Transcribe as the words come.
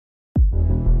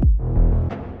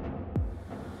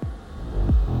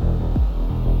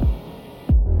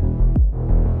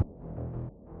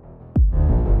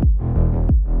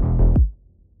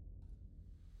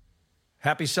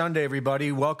Happy Sunday,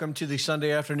 everybody. Welcome to the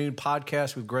Sunday afternoon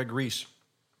podcast with Greg Reese.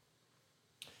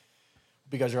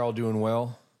 Hope you guys are all doing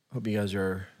well. Hope you guys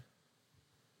are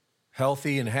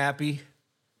healthy and happy,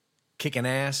 kicking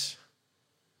ass,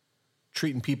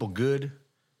 treating people good,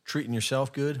 treating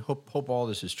yourself good. Hope all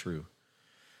this is true.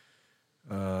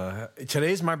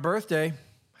 Today's my birthday.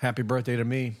 Happy birthday to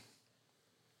me.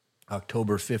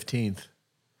 October 15th.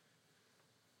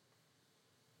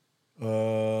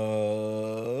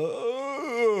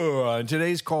 And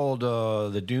today's called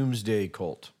the Doomsday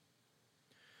Cult.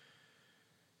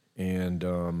 And,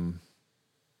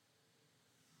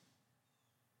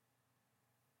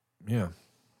 yeah.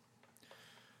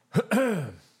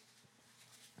 But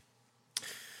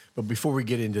before we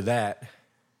get into that,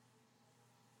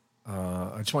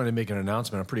 I just wanted to make an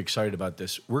announcement. I'm pretty excited about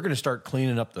this. We're going to start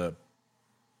cleaning up the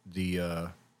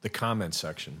comment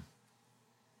section.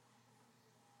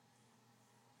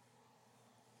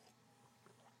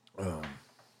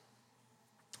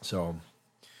 So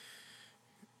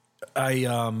I,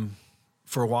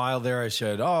 for a while there, I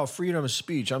said, freedom of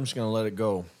speech, I'm just going to let it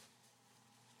go.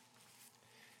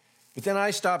 But then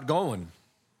I stopped going,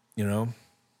 you know.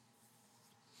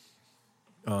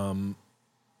 I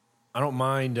don't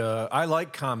mind. I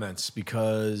like comments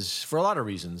because, for a lot of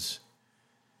reasons,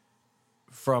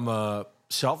 from a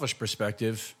selfish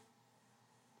perspective,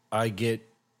 I get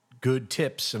good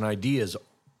tips and ideas.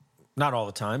 Not all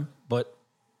the time, but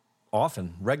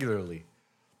often, regularly,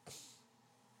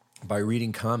 by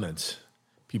reading comments.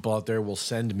 People out there will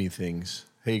send me things.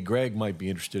 Hey, Greg might be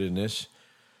interested in this.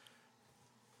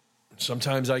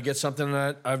 Sometimes I get something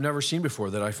that I've never seen before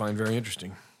that I find very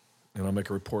interesting, and I'll make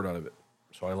a report out of it.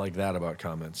 So I like that about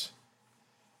comments.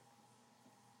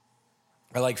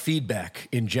 I like feedback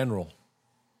in general,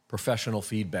 professional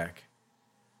feedback.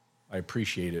 I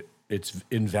appreciate it. It's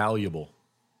invaluable.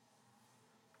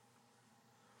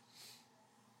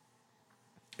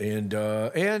 And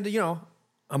you know,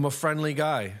 I'm a friendly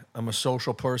guy. I'm a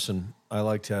social person. I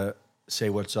like to say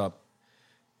what's up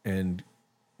and,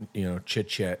 you know,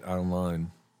 chit-chat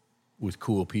online with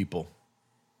cool people.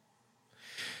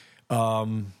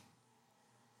 So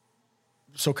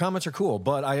comments are cool,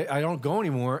 but I don't go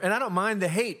anymore, and I don't mind the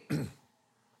hate.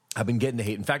 I've been getting the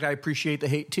hate. In fact, I appreciate the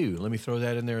hate too. Let me throw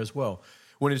that in there as well.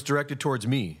 When it's directed towards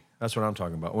me, that's what I'm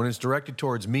talking about. When it's directed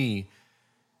towards me,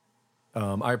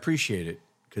 I appreciate it.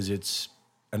 Because it's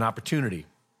an opportunity.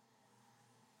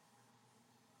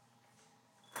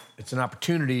 It's an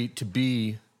opportunity to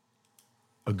be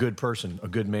a good person, a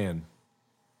good man.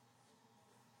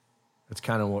 That's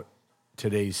kind of what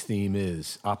today's theme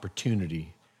is,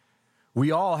 opportunity.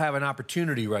 We all have an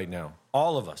opportunity right now.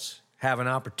 All of us have an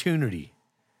opportunity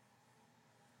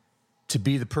to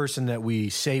be the person that we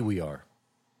say we are.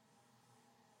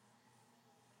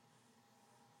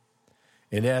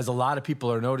 And as a lot of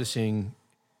people are noticing,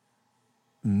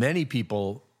 many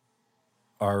people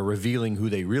are revealing who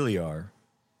they really are.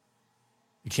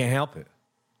 You can't help it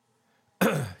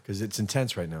because it's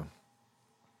intense right now.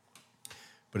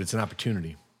 But it's an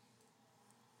opportunity.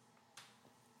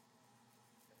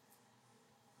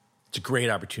 It's a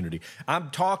great opportunity. I'm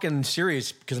talking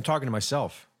serious because I'm talking to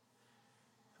myself.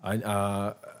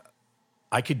 I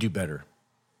could do better.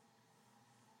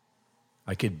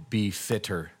 I could be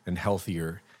fitter and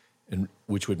healthier, and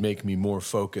which would make me more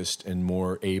focused and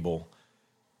more able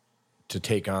to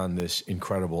take on this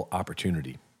incredible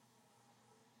opportunity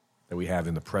that we have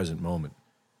in the present moment,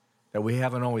 that we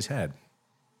haven't always had,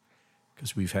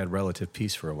 because we've had relative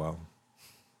peace for a while.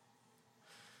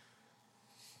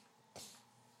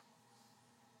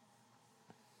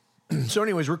 So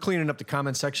anyways, we're cleaning up the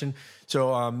comment section.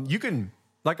 So you can,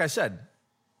 like I said,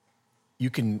 you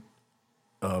can,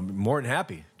 more than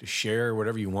happy to share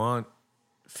whatever you want,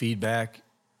 feedback.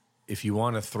 If you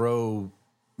want to throw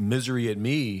misery at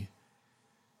me,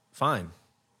 fine.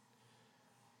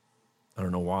 I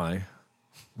don't know why.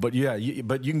 But yeah,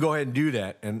 but you can go ahead and do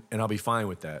that, and I'll be fine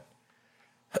with that.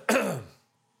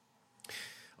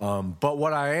 But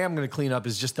what I am going to clean up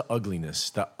is just the ugliness,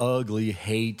 the ugly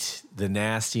hate, the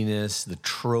nastiness, the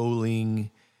trolling.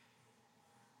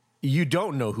 You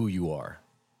don't know who you are.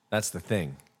 That's the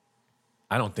thing.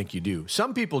 I don't think you do.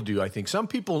 Some people do, I think. Some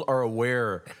people are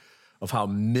aware of how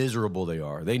miserable they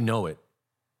are. They know it,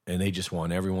 and they just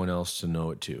want everyone else to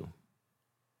know it too.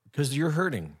 Because you're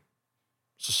hurting.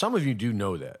 So some of you do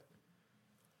know that.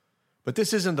 But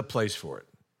this isn't the place for it.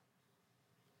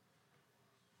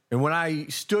 And when I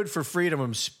stood for freedom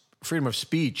of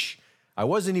speech, I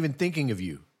wasn't even thinking of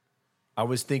you. I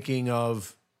was thinking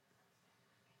of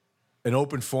an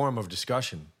open forum of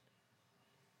discussion.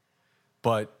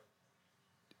 But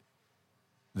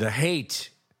the hate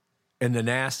And the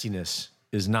nastiness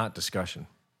is not discussion.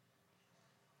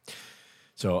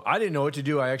 So I didn't know what to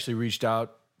do. I actually reached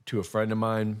out to a friend of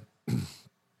mine,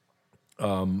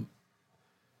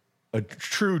 a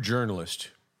true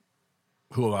journalist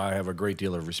who I have a great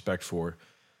deal of respect for.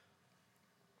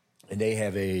 And they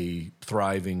have a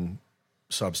thriving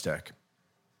Substack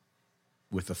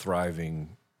with a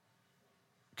thriving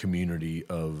community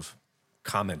of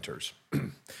commenters.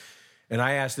 And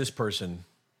I asked this person,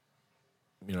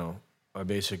 I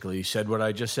basically said what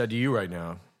I just said to you right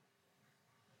now.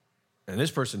 And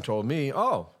this person told me,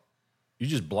 oh, you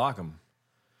just block them.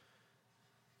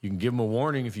 You can give them a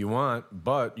warning if you want,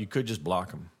 but you could just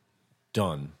block them.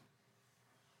 Done.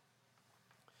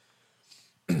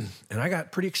 And I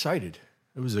got pretty excited.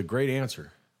 It was a great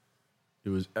answer. It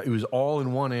was all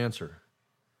in one answer.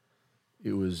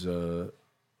 It was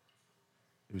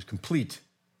complete.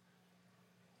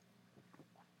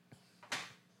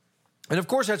 And of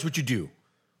course, that's what you do.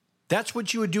 That's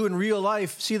what you would do in real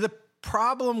life. See, the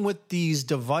problem with these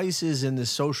devices and the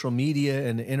social media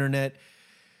and the internet,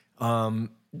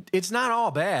 it's not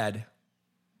all bad.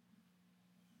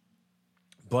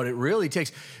 But it really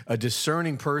takes a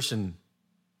discerning person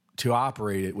to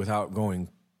operate it without going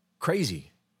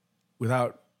crazy,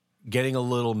 without getting a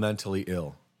little mentally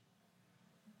ill.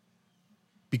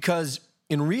 Because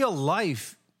in real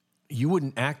life, you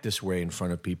wouldn't act this way in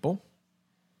front of people.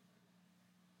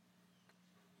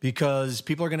 Because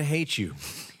people are going to hate you,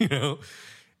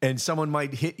 and someone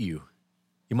might hit you.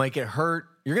 You might get hurt.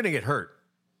 You're going to get hurt.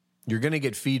 You're going to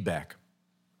get feedback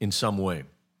in some way.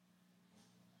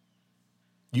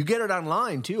 You get it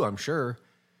online too, I'm sure.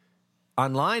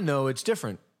 Online, though, it's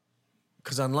different.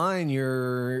 Because online,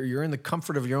 you're in the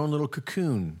comfort of your own little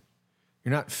cocoon.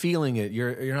 You're not feeling it.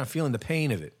 You're not feeling the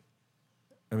pain of it.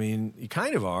 I mean, you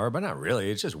kind of are, but not really.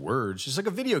 It's just words. It's like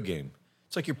a video game.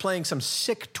 It's like you're playing some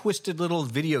sick, twisted little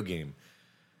video game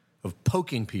of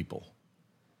poking people.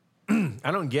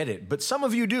 I don't get it, but some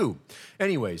of you do.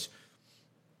 Anyways,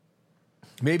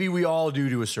 maybe we all do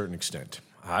to a certain extent.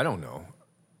 I don't know.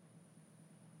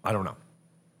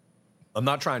 I'm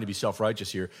not trying to be self-righteous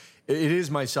here. It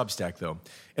is my Substack, though.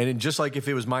 And just like if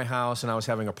it was my house and I was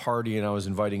having a party and I was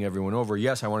inviting everyone over,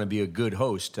 yes, I want to be a good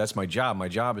host. That's my job. My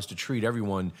job is to treat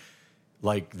everyone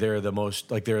like they're the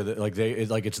most, like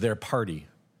it's their party,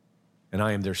 and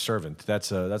I am their servant. That's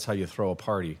how you throw a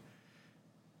party.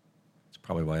 It's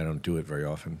probably why I don't do it very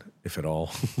often, if at all.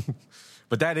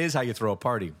 But that is how you throw a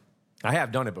party. I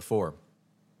have done it before.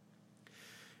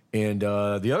 And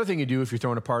the other thing you do if you're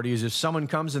throwing a party is if someone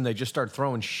comes and they just start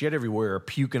throwing shit everywhere or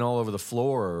puking all over the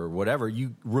floor or whatever,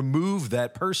 you remove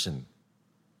that person.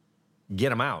 Get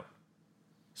them out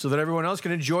so that everyone else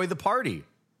can enjoy the party.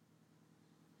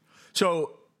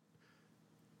 So,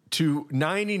 to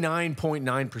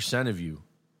 99.9% of you,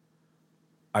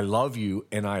 I love you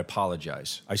and I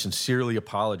apologize. I sincerely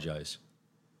apologize.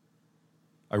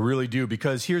 I really do,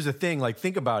 because here's the thing,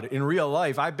 think about it. In real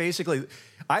life, I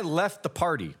left the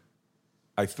party.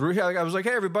 I was like,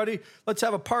 hey, everybody, let's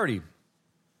have a party.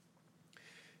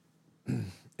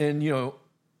 And,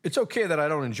 it's okay that I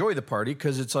don't enjoy the party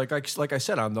because it's like I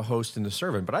said, I'm the host and the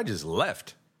servant, but I just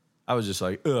left. I was just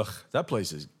like, ugh, that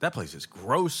place is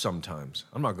gross sometimes.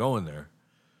 I'm not going there.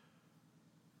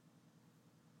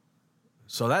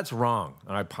 So that's wrong,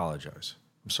 and I apologize.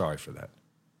 I'm sorry for that.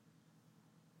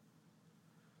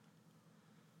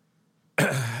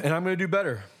 And I'm going to do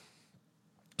better.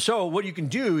 So what you can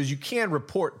do is you can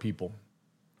report people.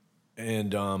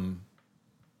 And,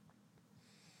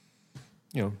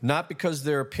 not because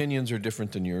their opinions are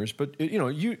different than yours, but,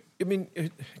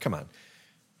 come on.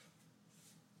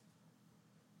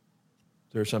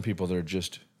 There are some people that are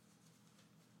just,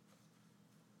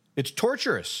 it's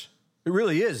torturous. It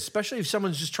really is, especially if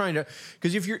someone's just trying to,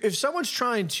 because if someone's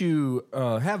trying to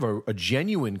have a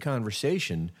genuine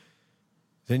conversation,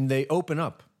 then they open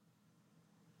up.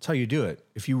 That's how you do it.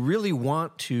 If you really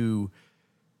want to,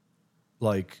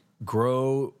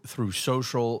 grow through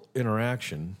social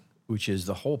interaction, which is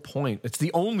the whole point, it's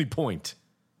the only point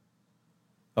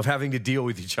of having to deal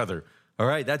with each other. All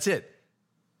right, that's it.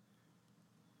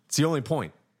 It's the only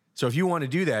point. So if you want to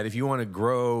do that, if you want to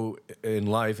grow in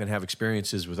life and have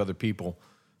experiences with other people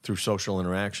through social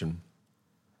interaction,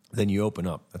 then you open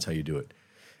up. That's how you do it.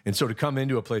 And so to come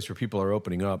into a place where people are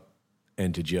opening up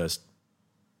and to just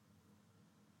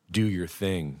do your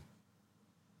thing.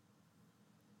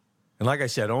 And like I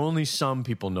said, only some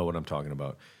people know what I'm talking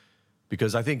about.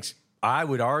 Because I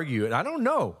would argue, and I don't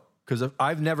know, because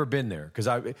I've never been there. Because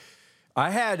I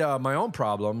had my own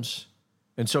problems.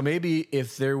 And so maybe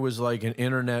if there was an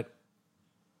internet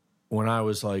when I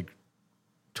was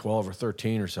 12 or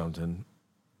 13 or something,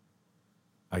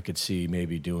 I could see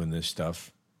maybe doing this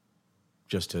stuff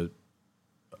just to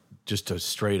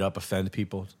straight up offend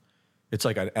people. It's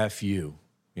like an FU,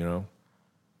 you know?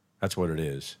 That's what it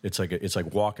is. It's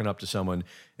like walking up to someone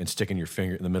and sticking your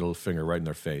finger in the middle finger right in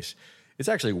their face. It's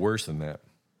actually worse than that.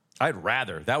 I'd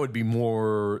rather. That would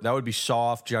be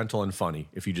soft, gentle, and funny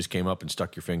if you just came up and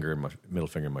stuck your middle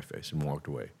finger in my face and walked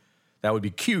away. That would be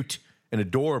cute and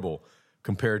adorable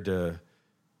compared to,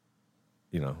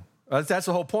 that's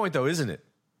the whole point though, isn't it?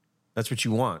 That's what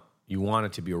you want. You want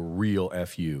it to be a real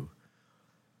FU.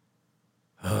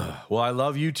 Well, I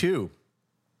love you too.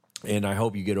 And I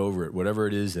hope you get over it. Whatever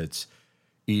it is that's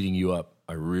eating you up,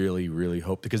 I really, really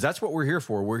hope. Because that's what we're here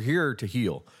for. We're here to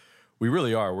heal. We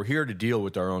really are. We're here to deal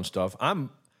with our own stuff.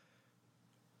 I'm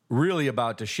really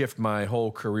about to shift my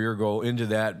whole career goal into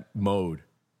that mode.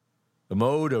 The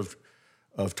mode of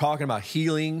talking about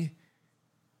healing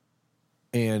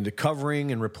and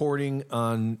covering and reporting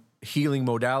on healing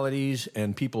modalities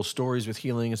and people's stories with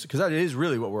healing. Because that is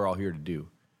really what we're all here to do.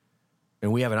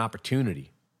 And we have an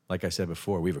opportunity. Like I said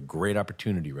before, we have a great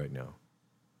opportunity right now.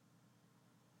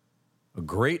 A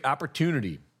great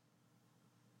opportunity.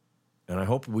 And I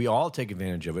hope we all take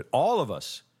advantage of it. All of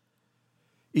us.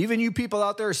 Even you people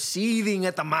out there seething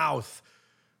at the mouth.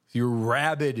 Your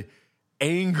rabid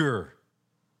anger.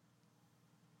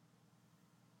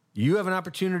 You have an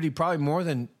opportunity probably more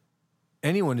than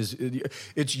anyone is.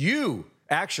 It's you,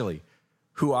 actually,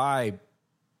 who I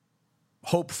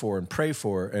hope for and pray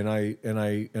for. And I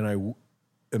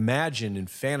imagine and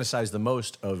fantasize the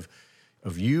most of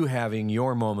you having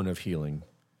your moment of healing,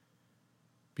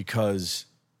 because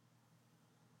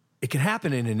it can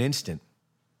happen in an instant.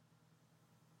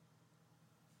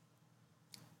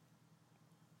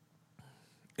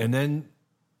 And then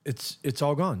it's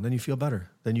all gone. Then you feel better.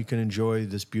 Then you can enjoy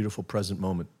this beautiful present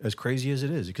moment, as crazy as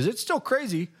it is, because it's still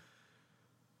crazy.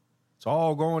 It's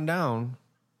all going down.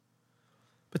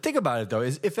 But think about it, though.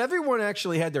 If everyone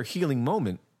actually had their healing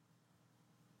moment,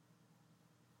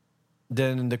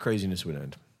 then the craziness would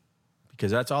end,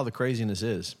 because that's all the craziness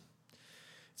is.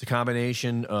 It's a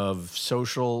combination of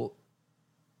social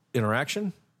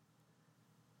interaction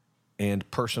and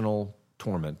personal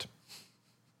torment.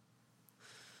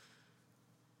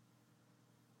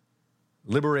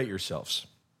 Liberate yourselves.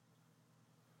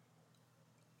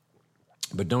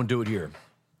 But don't do it here,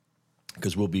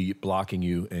 because we'll be blocking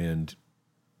you and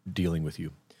dealing with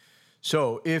you.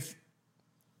 So if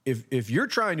you're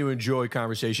trying to enjoy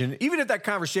conversation, even if that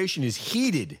conversation is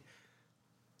heated,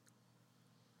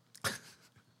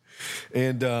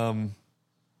 and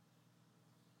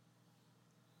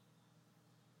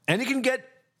it can get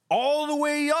all the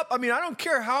way up. I mean, I don't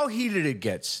care how heated it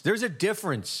gets. There's a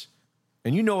difference.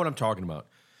 And you know what I'm talking about.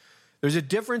 There's a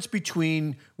difference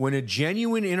between when a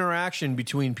genuine interaction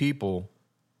between people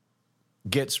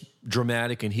gets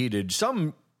dramatic and heated.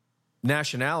 Some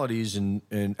nationalities and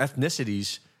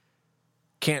ethnicities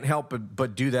can't help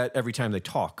but do that every time they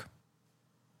talk.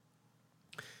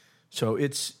 So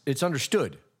it's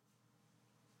understood.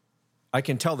 I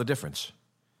can tell the difference.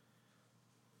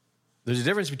 There's a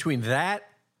difference between that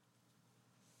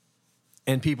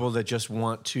and people that just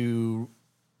want to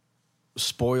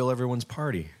spoil everyone's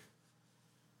party.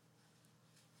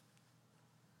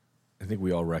 I think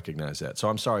we all recognize that. So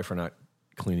I'm sorry for not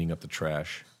cleaning up the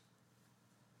trash.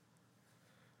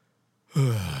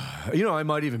 I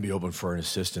might even be open for an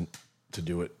assistant to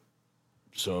do it.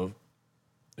 So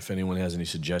if anyone has any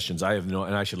suggestions, and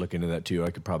I should look into that too.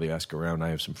 I could probably ask around. I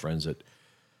have some friends that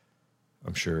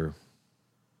I'm sure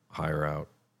hire out.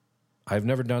 I've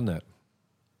never done that.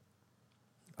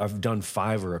 I've done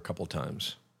Fiverr a couple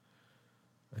times,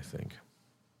 I think.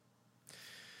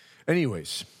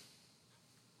 Anyways,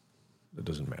 that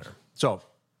doesn't matter. So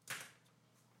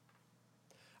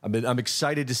I'm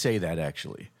excited to say that,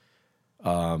 actually.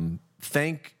 And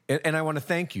I want to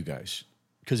thank you guys,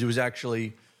 because it was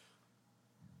actually,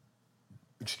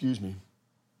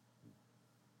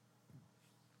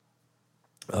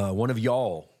 one of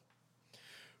y'all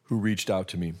who reached out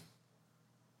to me.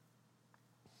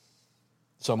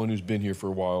 Someone who's been here for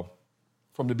a while,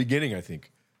 from the beginning, I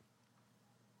think.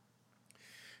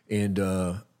 And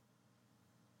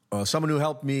someone who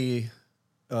helped me,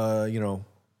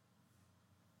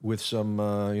 with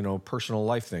some, personal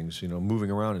life things,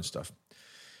 moving around and stuff.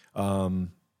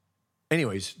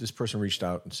 Anyways, this person reached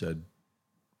out and said,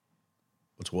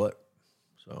 "What's what?"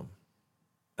 So,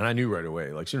 and I knew right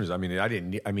away. Like, as soon as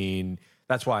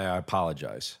that's why I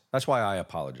apologize. That's why I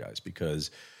apologize,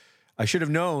 because I should have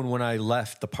known when I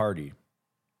left the party.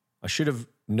 I should have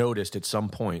noticed at some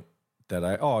point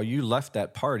that you left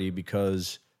that party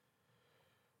because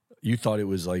you thought it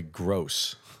was like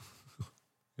gross.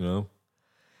 you know?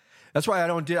 That's why I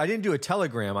didn't do a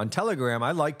Telegram. On Telegram,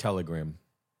 I like Telegram.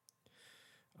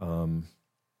 And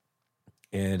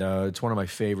it's one of my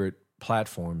favorite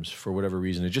platforms for whatever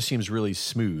reason. It just seems really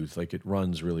smooth, like it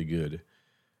runs really good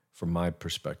from my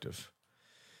perspective.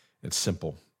 It's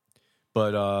simple.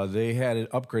 But they had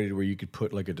it upgraded where you could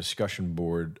put like a discussion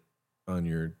board on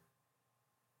your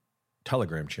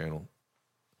Telegram channel.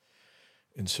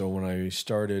 And so when I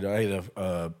started, I had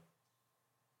a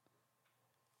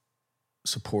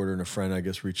supporter and a friend, I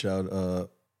guess, reach out,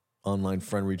 online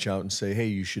friend reach out and say, hey,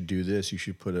 you should do this. You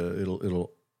should put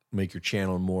it'll make your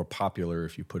channel more popular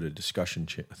if you put a discussion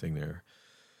thing there.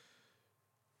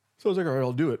 So I was like, all right,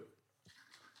 I'll do it.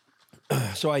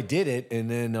 So I did it. And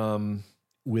then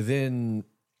within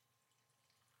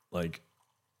like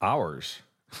hours,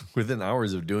 within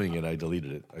hours of doing it, I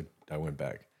deleted it. I went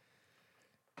back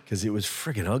because it was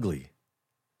friggin' ugly.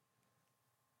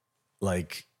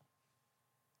 Like,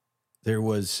 there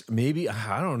was maybe,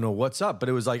 I don't know what's up, but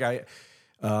it was like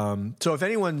so if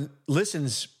anyone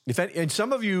listens, and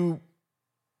some of you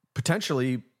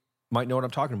potentially might know what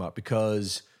I'm talking about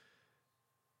because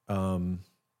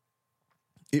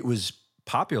it was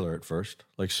popular at first.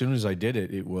 Like, as soon as I did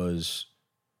it,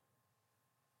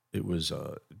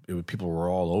 people were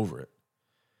all over it,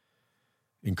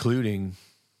 including,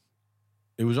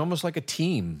 it was almost like a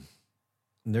team.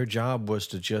 And their job was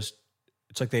to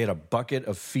it's like they had a bucket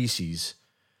of feces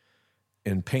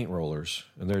and paint rollers,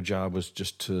 and their job was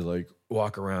just to like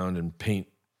walk around and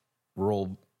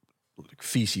roll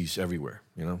feces everywhere,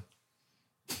 you know?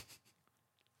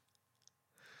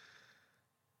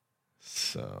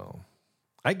 So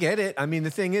I get it. I mean, the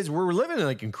thing is, we're living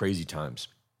like in crazy times,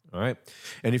 all right?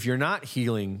 And if you're not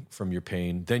healing from your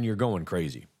pain, then you're going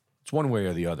crazy. It's one way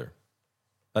or the other.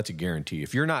 That's a guarantee.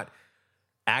 If you're not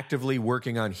actively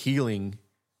working on healing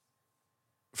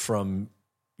from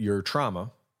your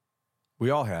trauma, we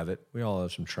all have it. We all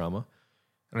have some trauma.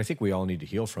 And I think we all need to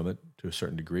heal from it to a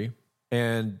certain degree.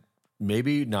 And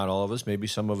maybe not all of us, maybe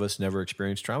some of us never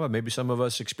experienced trauma. Maybe some of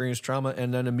us experienced trauma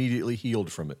and then immediately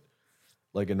healed from it,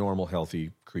 like a normal,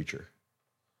 healthy creature.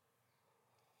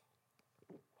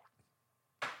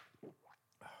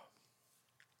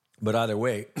 But either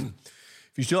way,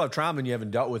 if you still have trauma and you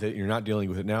haven't dealt with it and you're not dealing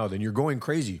with it now, then you're going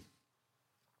crazy.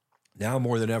 Now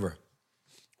more than ever.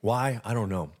 Why? I don't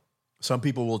know. Some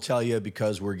people will tell you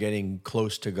because we're getting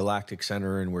close to galactic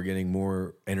center and we're getting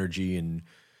more energy and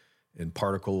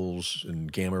particles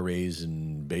and gamma rays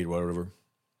and beta, whatever.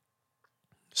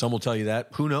 Some will tell you that.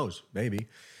 Who knows? Maybe.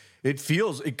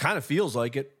 It kind of feels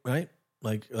like it, right?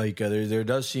 Like there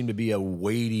does seem to be a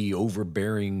weighty,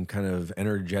 overbearing kind of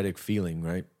energetic feeling,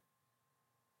 right?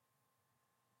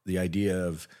 The idea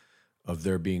of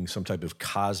there being some type of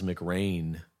cosmic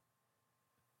rain.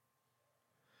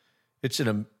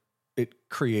 It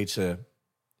creates a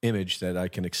image that I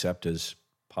can accept as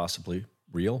possibly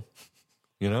real,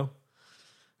 you know?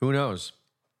 Who knows?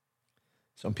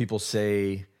 Some people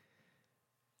say,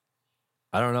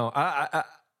 I don't know.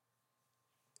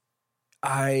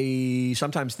 I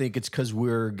sometimes think it's because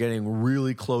we're getting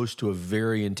really close to a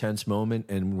very intense moment,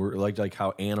 and we're like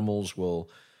how animals will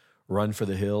run for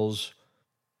the hills.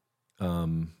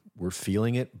 We're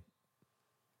feeling it,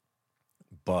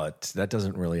 but that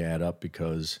doesn't really add up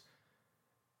because,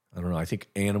 I don't know, I think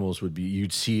animals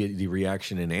you'd see the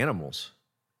reaction in animals.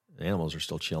 Animals are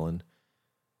still chilling.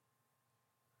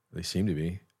 They seem to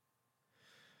be.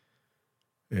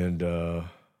 And so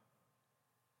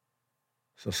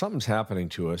something's happening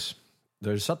to us.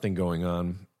 There's something going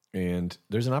on, and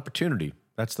there's an opportunity.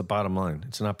 That's the bottom line.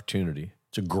 It's an opportunity.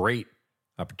 It's a great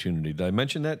opportunity. Did I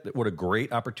mention that? What a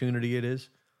great opportunity it is?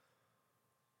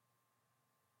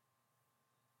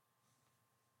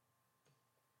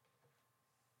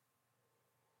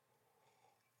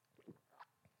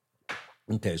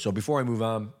 Okay, so before I move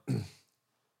on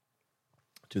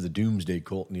to the Doomsday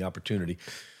Cult and the opportunity,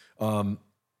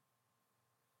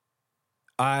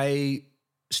 I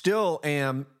still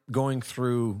am going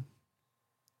through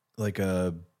like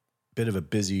a bit of a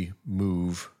busy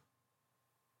move.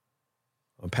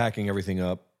 I'm packing everything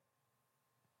up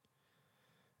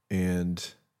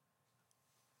and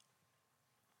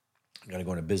I got to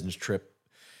go on a business trip.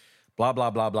 Blah, blah,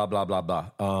 blah, blah, blah, blah,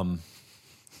 blah.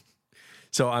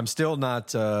 So I'm still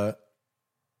not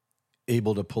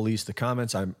able to police the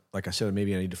comments. Like I said,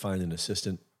 maybe I need to find an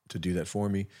assistant to do that for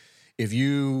me.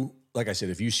 Like I said,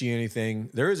 if you see anything,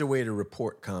 there is a way to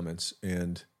report comments,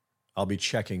 and I'll be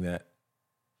checking that.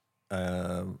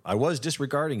 I was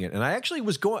disregarding it, and I actually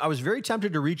I was very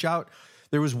tempted to reach out.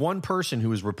 There was one person who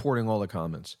was reporting all the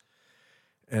comments,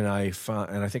 And I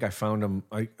think I found them.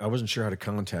 I wasn't sure how to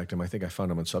contact them. I think I found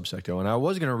them on Substack. And I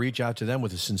was going to reach out to them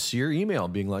with a sincere email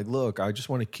being like, look, I just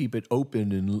want to keep it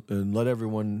open and let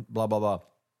everyone blah, blah, blah.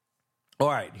 All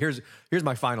right, here's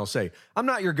my final say. I'm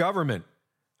not your government.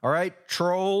 All right,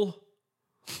 troll.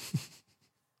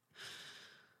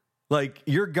 Like,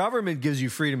 your government gives you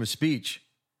freedom of speech.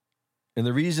 And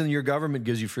the reason your government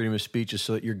gives you freedom of speech is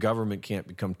so that your government can't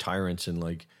become tyrants and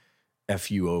like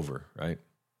F you over, right?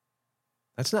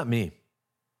 That's not me.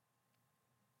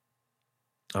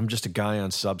 I'm just a guy on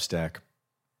Substack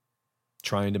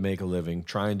trying to make a living,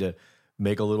 trying to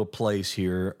make a little place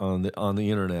here on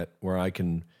the internet where I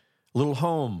can, a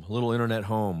little internet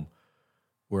home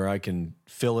where I can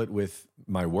fill it with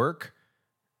my work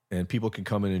and people can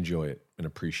come and enjoy it and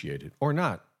appreciate it. Or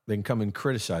not. They can come and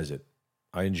criticize it.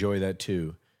 I enjoy that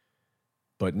too.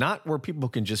 But not where people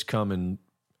can just come and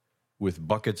with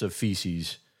buckets of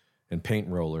feces and paint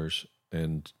rollers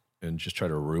and just try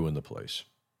to ruin the place.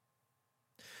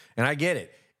 And I get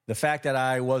it. The fact that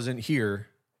I wasn't here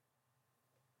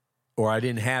or I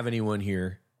didn't have anyone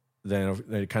here, then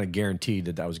it kind of guaranteed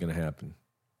that was going to happen.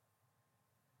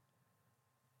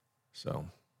 So,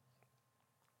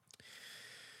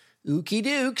 ookie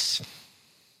dukes.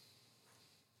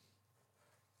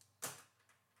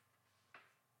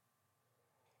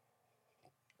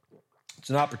 It's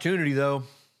an opportunity, though.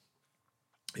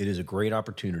 It is a great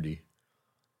opportunity.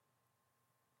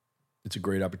 It's a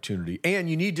great opportunity. And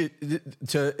you need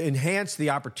to enhance the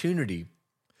opportunity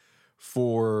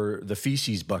for the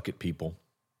feces bucket people.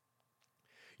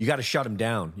 You got to shut them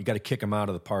down. You got to kick them out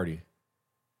of the party.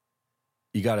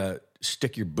 You got to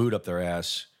stick your boot up their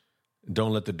ass.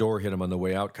 Don't let the door hit them on the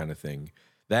way out kind of thing.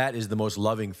 That is the most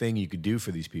loving thing you could do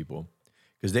for these people.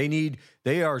 Because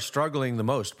they are struggling the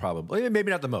most, probably.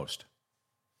 Maybe not the most.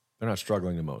 They're not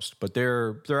struggling the most, but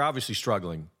they're obviously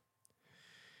struggling.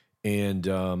 And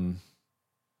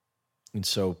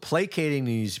so placating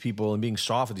these people and being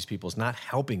soft with these people is not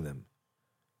helping them.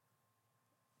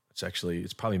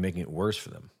 It's probably making it worse for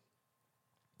them.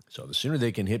 So the sooner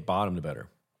they can hit bottom, the better.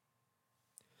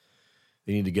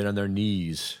 They need to get on their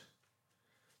knees.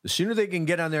 The sooner they can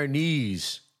get on their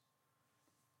knees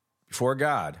before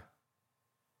God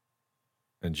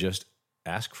and just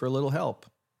ask for a little help.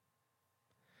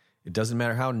 It doesn't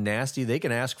matter how nasty they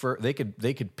can ask for. They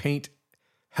could paint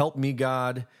 "Help me,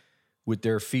 God" with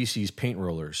their feces paint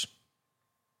rollers,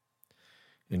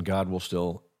 and God will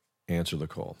still answer the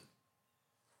call.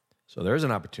 So there's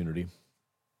an opportunity.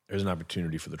 There's an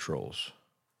opportunity for the trolls.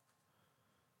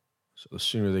 So the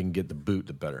sooner they can get the boot,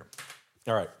 the better.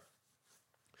 All right.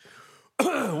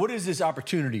 What is this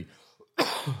opportunity,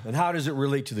 and how does it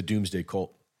relate to the Doomsday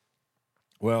Cult?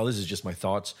 Well, this is just my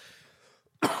thoughts.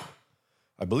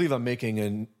 I believe I'm making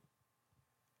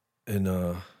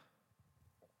an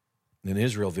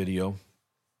Israel video.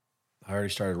 I already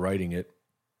started writing it,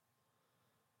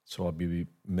 so I'll be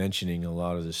mentioning a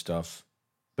lot of this stuff.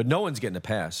 But no one's getting a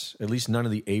pass, at least none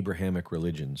of the Abrahamic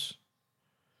religions.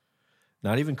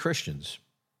 Not even Christians.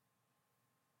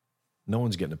 No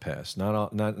one's getting a pass,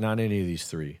 not any of these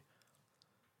three.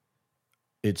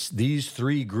 It's these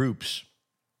three groups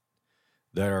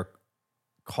that are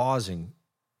causing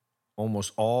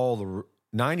almost all the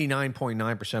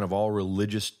 99.9% of all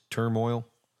religious turmoil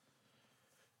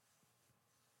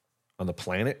on the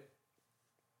planet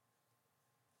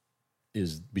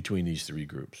is between these three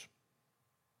groups.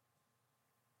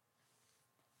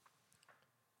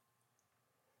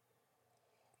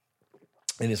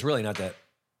 And it's really not that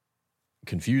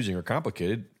confusing or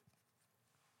complicated.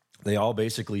 They all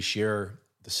basically share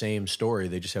the same story.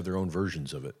 They just have their own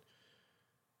versions of it.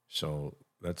 So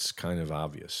that's kind of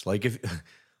obvious. Like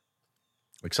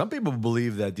some people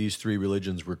believe that these three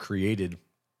religions were created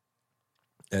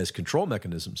as control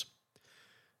mechanisms.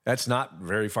 That's not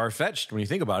very far-fetched when you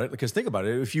think about it, because think about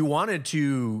it. If you wanted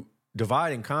to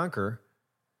divide and conquer,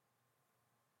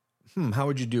 how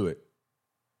would you do it?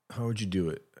 How would you do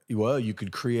it? Well, you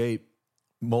could create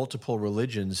multiple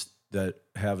religions that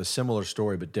have a similar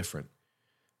story but different.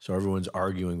 So everyone's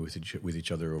arguing with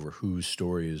each other over whose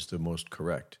story is the most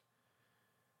correct.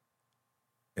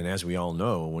 And as we all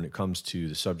know, when it comes to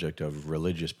the subject of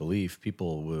religious belief,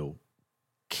 people will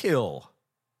kill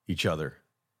each other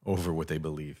over what they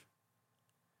believe.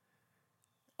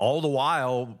 All the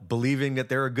while believing that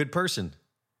they're a good person.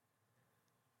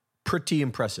 Pretty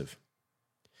impressive.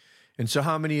 And so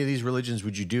how many of these religions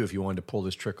would you do if you wanted to pull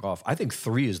this trick off? I think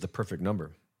 3 is the perfect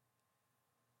number.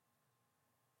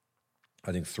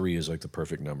 I think 3 is like the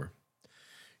perfect number.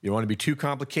 You don't want to be too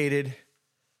complicated.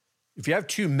 If you have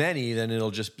too many, then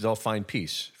they'll find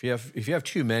peace. If you have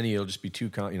too many, it'll just be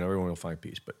everyone will find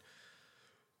peace. But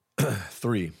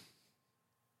 3.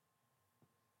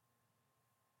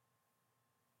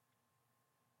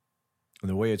 And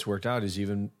the way it's worked out is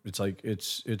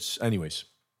anyways,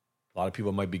 a lot of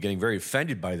people might be getting very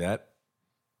offended by that.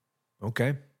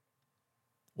 Okay.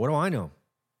 What do I know?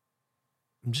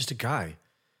 I'm just a guy.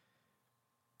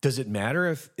 Does it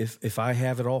matter if I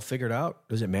have it all figured out?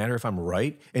 Does it matter if I'm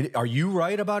right? And are you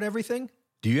right about everything?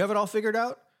 Do you have it all figured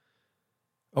out?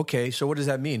 Okay, so what does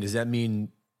that mean? Does that mean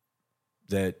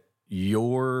that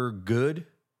you're good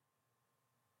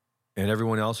and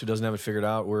everyone else who doesn't have it figured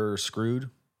out, we're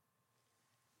screwed?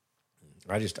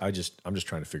 I'm just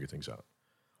trying to figure things out.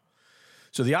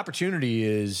 So the opportunity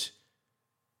is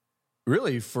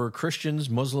really for Christians,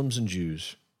 Muslims, and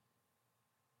Jews.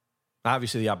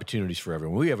 Obviously, the opportunities for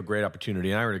everyone. We have a great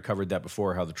opportunity, and I already covered that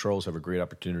before, how the trolls have a great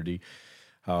opportunity,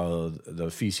 how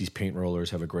the feces paint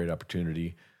rollers have a great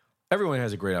opportunity. Everyone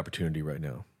has a great opportunity right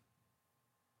now.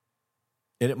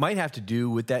 And it might have to do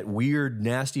with that weird,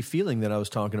 nasty feeling that I was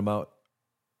talking about,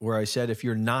 where I said if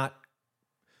you're not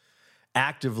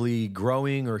actively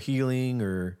growing or healing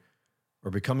or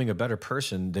becoming a better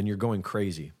person, then you're going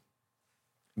crazy.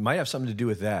 It might have something to do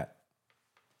with that,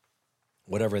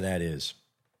 whatever that is.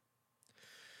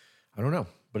 I don't know,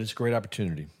 but it's a great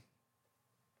opportunity.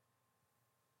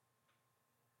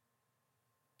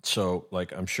 So,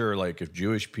 I'm sure,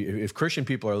 if Christian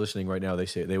people are listening right now,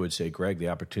 they would say, Greg, the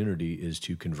opportunity is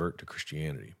to convert to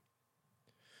Christianity.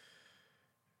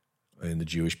 And the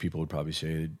Jewish people would probably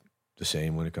say the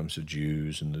same when it comes to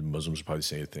Jews, and the Muslims would probably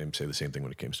say the same thing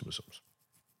when it comes to Muslims.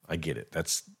 I get it.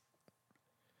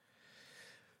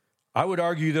 I would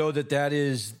argue, though, that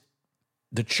is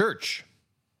the church.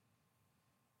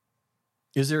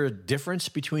 Is there a difference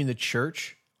between the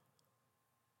church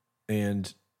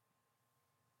and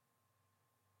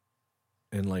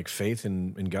faith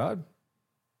in God?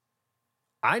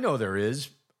 I know there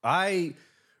is. I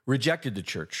rejected the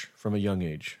church from a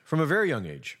very young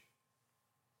age.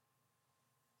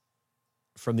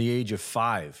 From the age of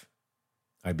 5,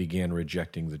 I began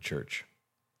rejecting the church.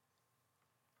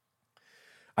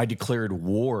 I declared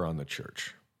war on the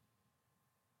church.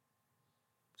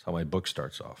 That's how my book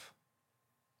starts off.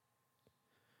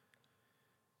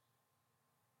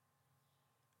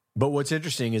 But what's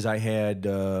interesting is I had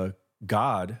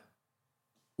God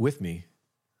with me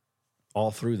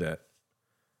all through that.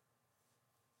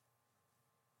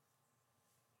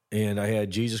 And I had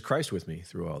Jesus Christ with me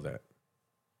through all that.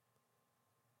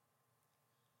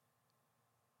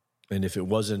 And if it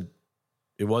wasn't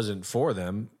for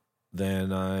them,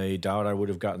 then I doubt I would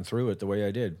have gotten through it the way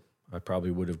I did. I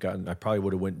probably would have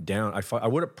went down. I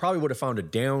probably would have found a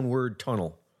downward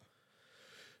tunnel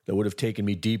that would have taken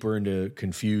me deeper into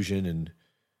confusion and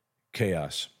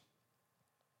chaos.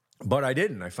 But I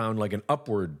didn't. I found an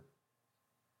upward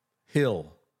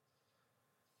hill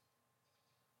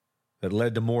that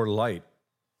led to more light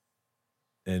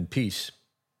and peace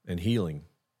and healing.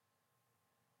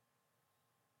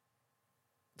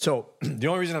 So the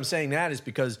only reason I'm saying that is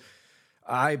because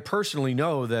I personally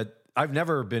know that I've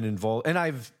never been involved, and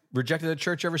I've rejected the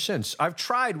church ever since. I've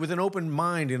tried with an open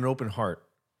mind and an open heart.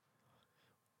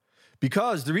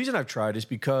 Because the reason I've tried is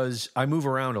because I move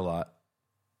around a lot.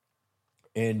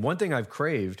 And one thing I've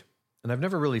craved, and I've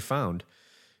never really found,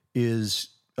 is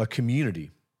a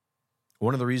community.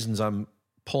 One of the reasons I'm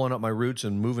pulling up my roots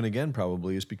and moving again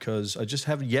probably is because I just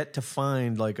haven't yet to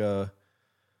find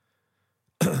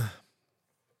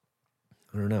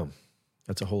I don't know.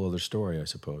 That's a whole other story, I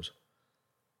suppose.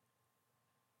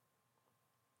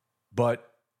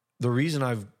 But the reason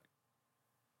I've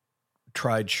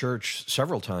tried church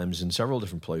several times in several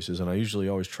different places, and I usually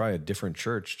always try a different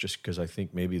church just because I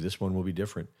think maybe this one will be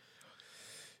different,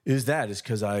 is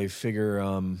because I figure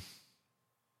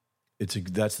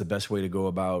that's the best way to go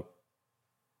about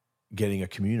getting a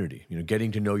community,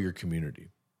 getting to know your community.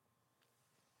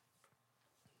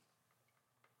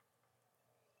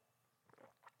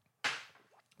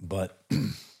 But I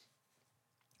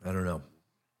don't know.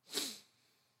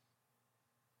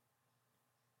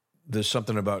 There's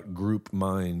something about group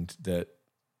mind that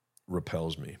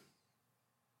repels me.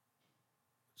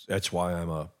 That's why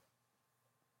I'm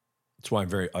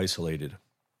very isolated.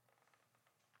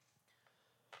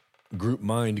 Group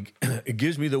mind, it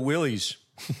gives me the willies.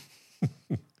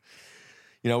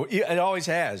 It always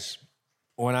has.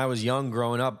 When I was young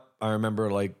growing up, I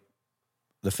remember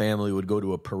the family would go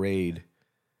to a parade.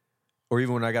 Or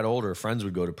even when I got older, friends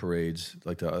would go to parades,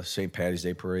 like the St. Patty's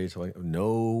Day parade. So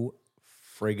no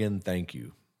friggin' thank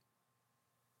you.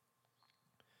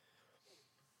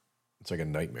 It's like a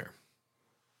nightmare.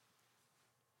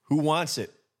 Who wants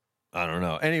it? I don't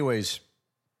know. Anyways,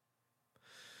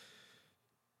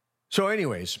 So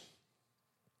anyways,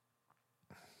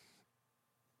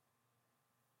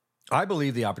 I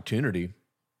believe the opportunity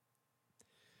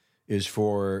is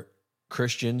for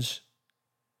Christians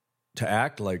to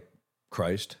act like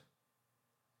Christ,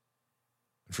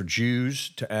 for Jews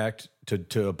to act,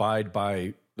 to abide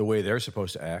by the way they're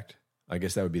supposed to act. I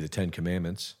guess that would be the 10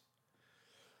 Commandments.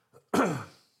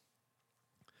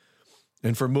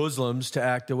 And for Muslims to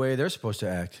act the way they're supposed to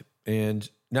act. And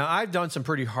now I've done some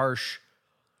pretty harsh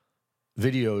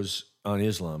videos on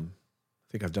Islam. I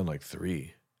think I've done like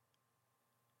 3.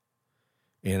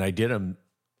 And I did them.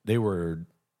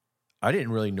 I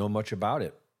didn't really know much about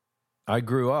it. I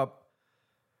grew up,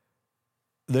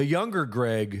 the younger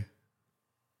Greg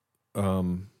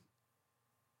was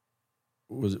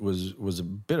a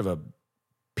bit of a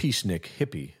peacenik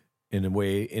hippie in a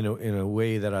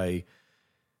way that I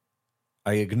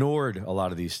ignored a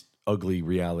lot of these ugly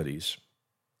realities,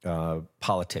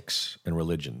 politics and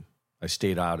religion. I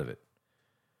stayed out of it.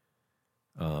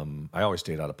 I always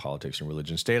stayed out of politics and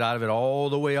religion. Stayed out of it all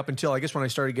the way up until, I guess, when I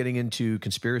started getting into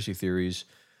conspiracy theories,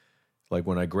 like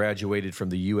when I graduated from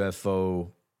the UFO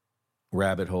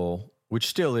rabbit hole, which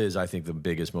still is, I think, the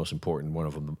biggest, most important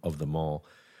one of them all.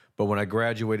 But when I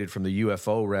graduated from the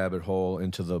UFO rabbit hole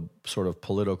into the sort of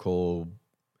political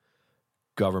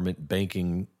government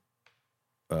banking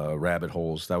rabbit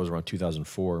holes, that was around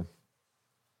 2004.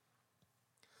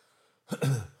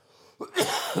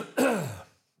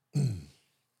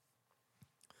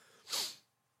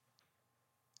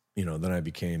 Then I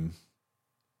became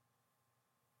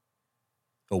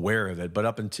aware of it. But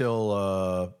up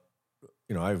until,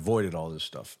 I avoided all this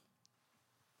stuff.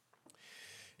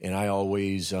 And I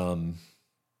always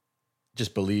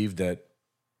just believed that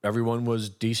everyone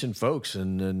was decent folks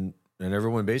and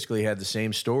everyone basically had the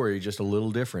same story, just a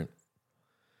little different.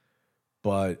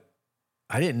 But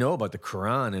I didn't know about the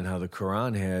Quran and how the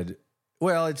Quran had,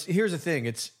 here's the thing.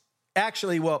 It's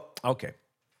actually, okay.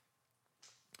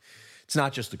 It's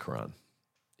not just the Quran.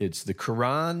 It's the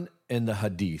Quran and the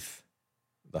Hadith.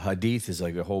 The Hadith is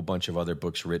like a whole bunch of other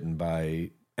books written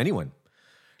by anyone.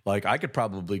 Like I could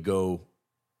probably go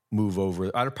move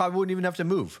over. I probably wouldn't even have to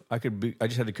move. I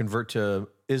just had to convert to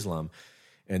Islam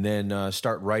and then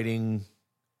start writing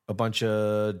a bunch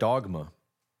of dogma.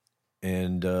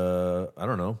 And I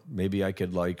don't know, maybe I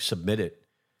could like submit it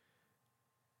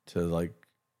to like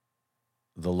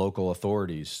the local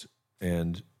authorities,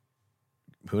 and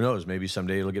who knows, maybe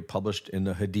someday it'll get published in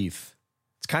the Hadith.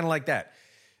 It's kind of like that.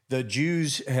 The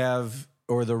Jews have,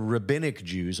 or the rabbinic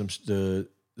Jews,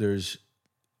 there's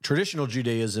traditional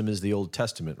Judaism is the Old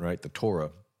Testament, right? The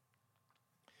Torah.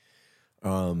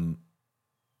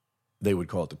 They would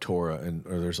call it the Torah,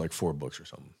 or there's like 4 books or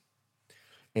something.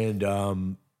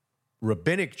 And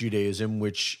rabbinic Judaism,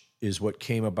 which is what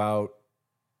came about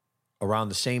around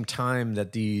the same time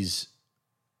that these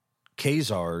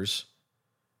Khazars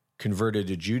converted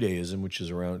to Judaism, which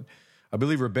is around, I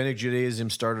believe rabbinic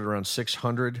Judaism started around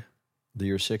 600, the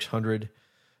year 600.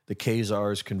 The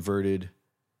Khazars converted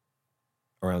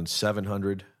around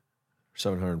 700,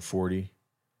 740.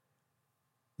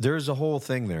 There's a whole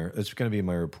thing there. It's going to be in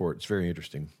my report. It's very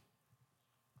interesting.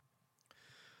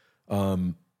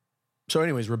 So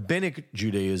anyways, rabbinic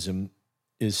Judaism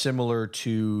is similar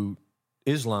to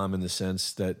Islam in the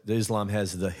sense that Islam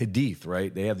has the Hadith,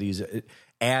 right? They have these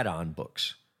add-on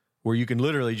books where you can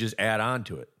literally just add on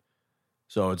to it.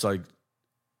 So it's like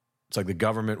the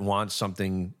government wants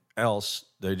something else.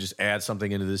 They just add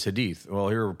something into this Hadith. Well,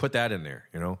 here, we'll put that in there,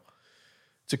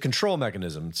 It's a control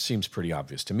mechanism. It seems pretty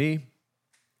obvious to me.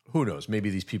 Who knows? Maybe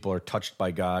these people are touched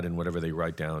by God and whatever they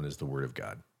write down is the word of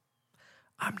God.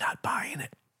 I'm not buying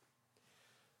it.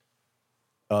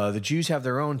 The Jews have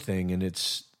their own thing, and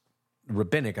it's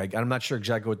rabbinic. I'm not sure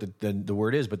exactly what the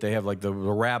word is, but they have like the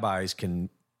rabbis can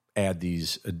add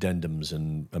these addendums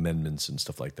and amendments and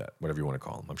stuff like that, whatever you want to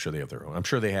call them. I'm sure they have their own. I'm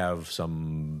sure they have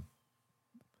some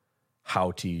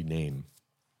haughty name.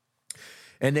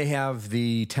 And they have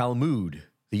the Talmud,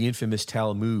 the infamous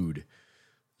Talmud.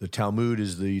 The Talmud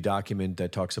is the document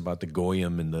that talks about the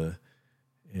Goyim and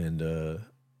the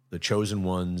chosen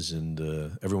ones and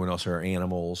everyone else are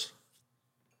animals.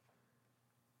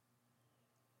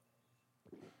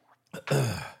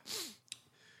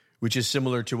 Which is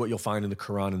similar to what you'll find in the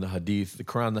Quran and the Hadith. The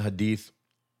Quran and the Hadith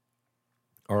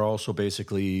are also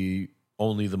basically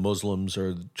only the Muslims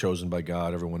are chosen by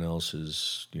God. Everyone else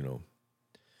is,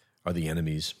 are the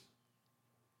enemies.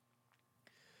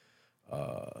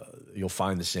 You'll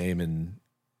find the same in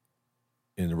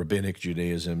the rabbinic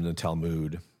Judaism, the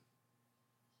Talmud.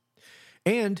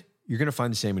 And you're going to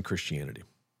find the same in Christianity.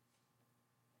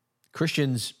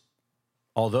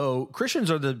 Although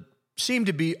Christians are the seem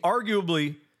to be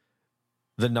arguably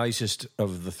the nicest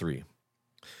of the three.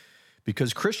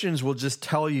 Because Christians will just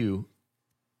tell you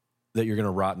that you're going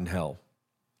to rot in hell.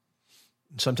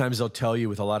 Sometimes they'll tell you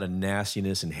with a lot of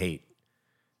nastiness and hate.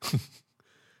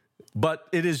 But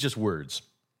it is just words.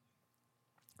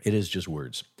 It is just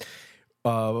words.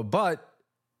 And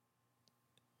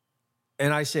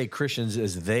I say Christians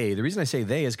as they. The reason I say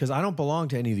they is because I don't belong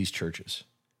to any of these churches.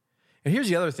 And here's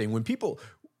the other thing. When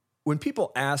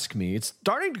people ask me, it's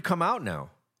starting to come out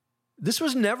now. This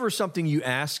was never something you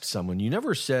asked someone. You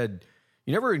never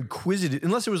inquisited,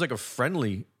 unless it was like a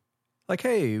friendly, like,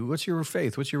 hey, what's your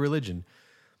faith? What's your religion?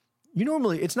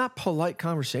 It's not polite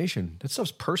conversation. That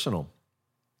stuff's personal.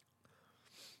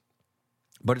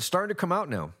 But it's starting to come out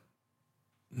now.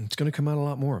 It's going to come out a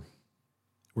lot more.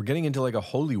 We're getting into like a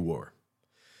holy war.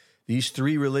 These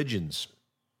three religions,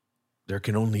 there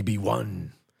can only be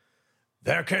one.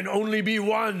 There can only be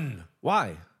one.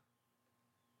 Why?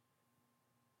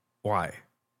 Why?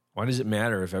 Why does it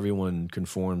matter if everyone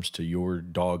conforms to your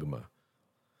dogma?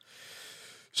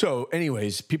 So,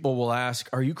 anyways, people will ask,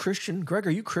 are you Christian? Greg,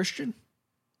 are you Christian?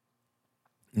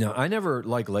 Now, I never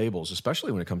like labels,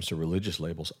 especially when it comes to religious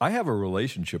labels. I have a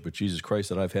relationship with Jesus Christ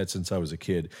that I've had since I was a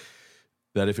kid,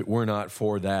 that if it were not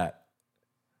for that,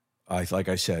 like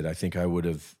I said, I think I would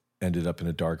have ended up in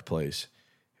a dark place.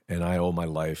 And I owe my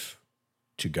life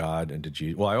to God and to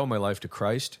Jesus. Well, I owe my life to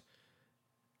Christ,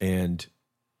 and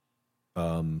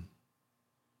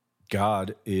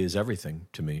God is everything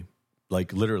to me,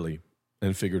 like literally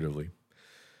and figuratively.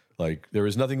 Like there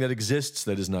is nothing that exists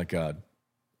that is not God.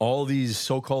 All these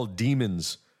so-called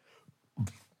demons,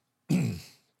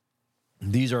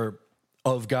 these are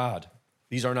of God.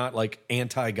 These are not like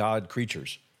anti-God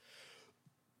creatures.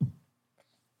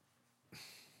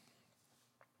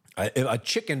 A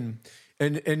chicken,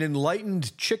 an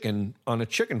enlightened chicken on a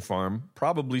chicken farm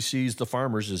probably sees the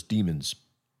farmers as demons.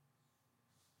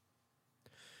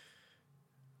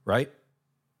 Right?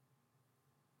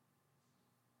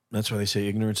 That's why they say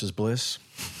ignorance is bliss.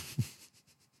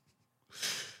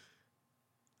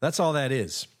 That's all that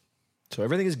is. So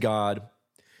everything is God.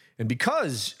 And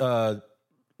because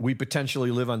we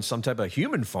potentially live on some type of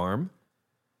human farm,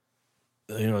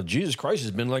 Jesus Christ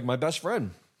has been like my best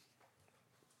friend.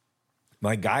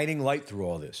 My guiding light through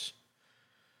all this.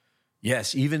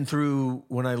 Yes, even through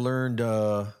when I learned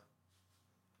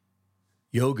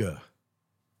yoga,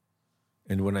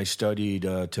 and when I studied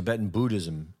Tibetan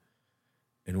Buddhism,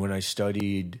 and when I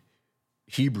studied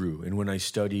Hebrew, and when I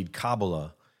studied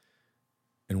Kabbalah,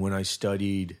 and when I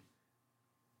studied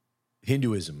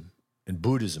Hinduism and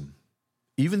Buddhism,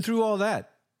 even through all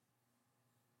that,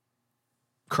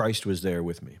 Christ was there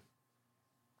with me,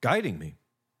 guiding me,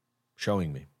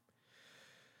 showing me.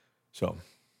 So,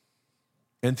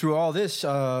 and through all this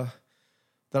that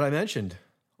I mentioned,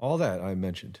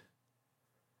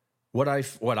 what I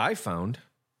found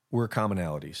were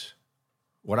commonalities.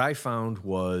 What I found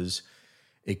was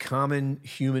a common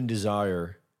human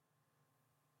desire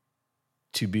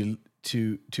to be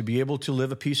able to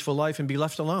live a peaceful life and be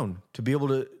left alone, to be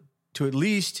able to at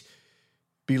least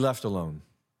be left alone,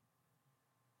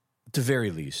 at the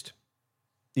very least,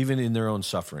 even in their own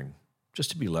suffering,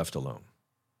 just to be left alone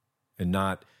and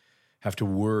not have to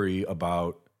worry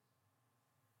about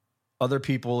other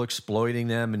people exploiting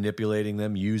them, manipulating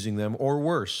them, using them, or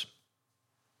worse.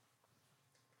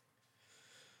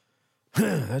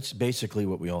 That's basically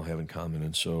what we all have in common.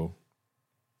 And so,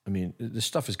 this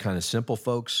stuff is kind of simple,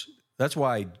 folks. That's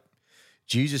why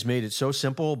Jesus made it so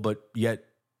simple, but yet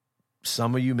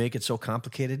some of you make it so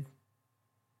complicated.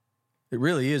 It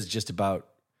really is just about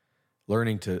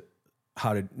learning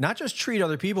how to not just treat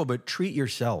other people, but treat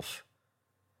yourself.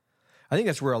 I think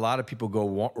that's where a lot of people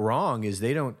go wrong, is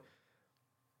they're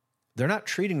not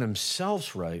treating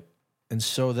themselves right. And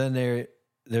so then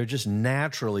they're just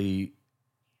naturally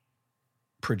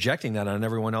projecting that on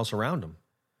everyone else around them.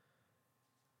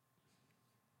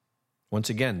 Once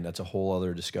again, that's a whole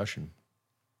other discussion.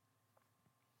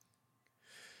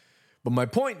 But my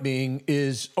point being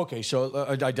is, okay, so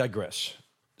I digress.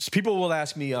 So people will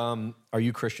ask me, are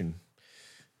you Christian?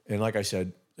 And like I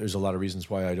said, there's a lot of reasons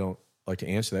why I don't like to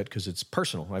answer that, because it's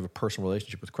personal. I have a personal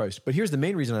relationship with Christ. But here's the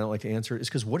main reason I don't like to answer it, is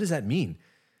because what does that mean?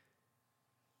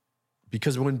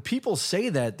 Because when people say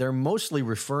that, they're mostly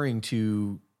referring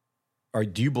to,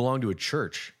 do you belong to a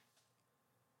church?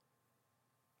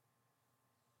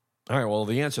 All right, well,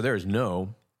 the answer there is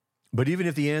no. But even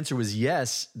if the answer was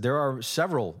yes, there are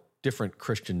several different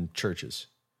Christian churches.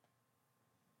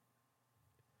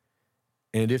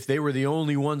 And if they were the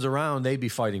only ones around, they'd be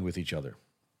fighting with each other.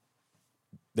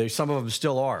 Some of them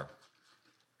still are.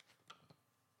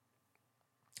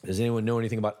 Does anyone know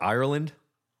anything about Ireland?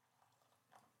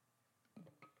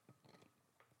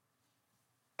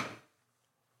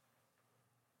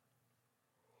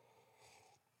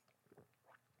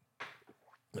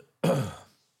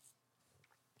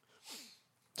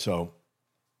 So,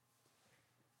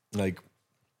 like,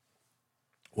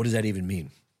 what does that even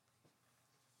mean?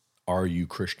 Are you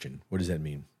Christian? What does that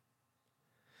mean?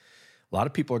 A lot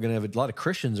of people are going to have, a lot of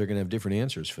Christians are going to have different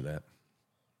answers for that.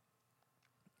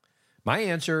 My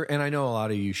answer, and I know a lot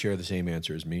of you share the same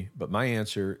answer as me, but my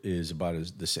answer is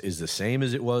is the same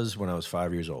as it was when I was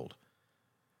 5 years old.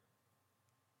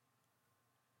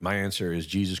 My answer is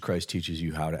Jesus Christ teaches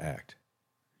you how to act.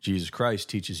 Jesus Christ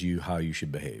teaches you how you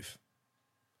should behave.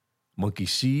 Monkey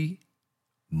see,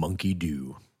 monkey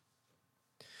do.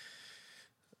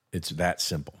 It's that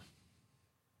simple.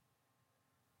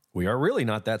 We are really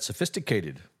not that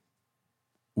sophisticated,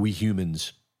 we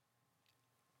humans.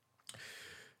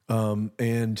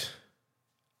 And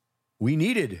we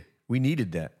needed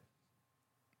that.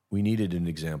 We needed an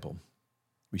example.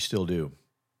 We still do.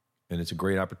 And it's a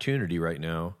great opportunity right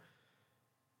now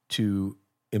to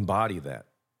embody that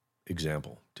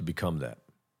example, to become that.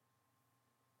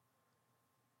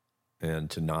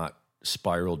 And to not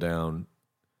spiral down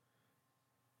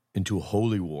into a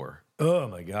holy war. Oh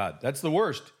my God, that's the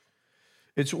worst.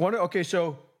 It's one, okay,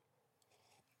 so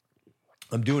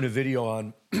I'm doing a video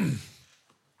on, I'm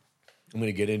going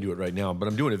to get into it right now, but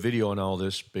I'm doing a video on all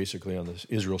this, basically on this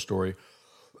Israel story.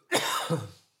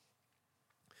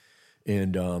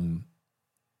 And on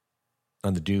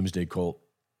the Doomsday Cult.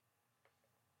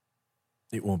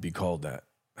 It won't be called that.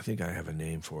 I think I have a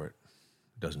name for it.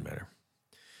 It doesn't matter.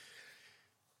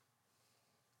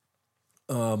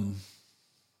 And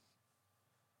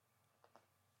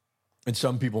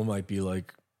some people might be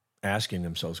like asking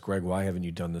themselves, Greg, why haven't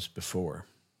you done this before?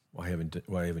 Why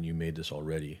haven't you made this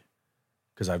already?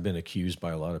 Because I've been accused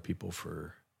by a lot of people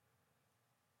for,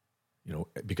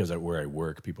 because where I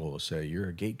work, people will say, you're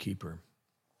a gatekeeper.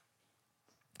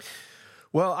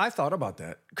 Well, I thought about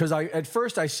that because at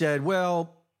first I said,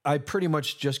 well, I pretty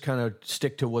much just kind of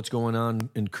stick to what's going on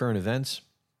in current events.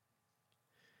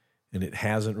 And it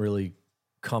hasn't really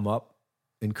come up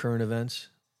in current events,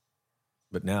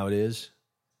 but now it is.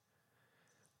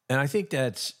 And I think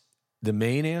that's the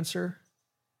main answer.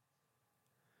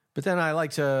 But then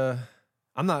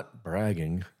I'm not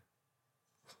bragging,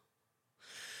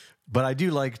 but I do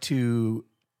like to,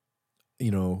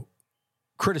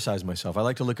 criticize myself. I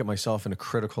like to look at myself in a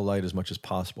critical light as much as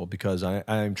possible because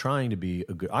I'm trying to be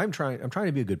I'm trying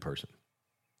to be a good person.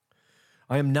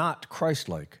 I am not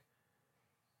Christ-like.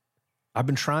 I've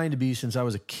been trying to be since I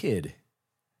was a kid.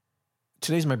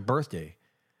 Today's my birthday.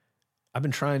 I've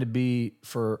been trying to be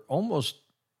for almost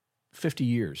 50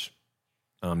 years.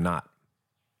 I'm not.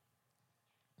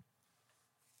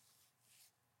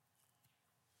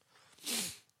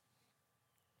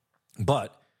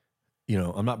 But,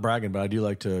 I'm not bragging, but I do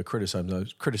like to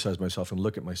criticize myself and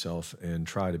look at myself and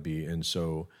try to be. And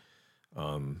so,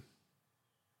 why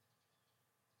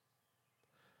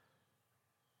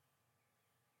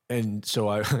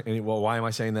am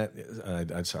I saying that?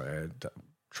 I'm sorry, I'm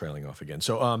trailing off again.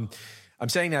 So, I'm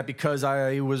saying that because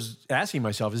I was asking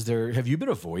myself, have you been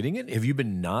avoiding it? Have you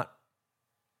been not?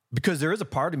 Because there is a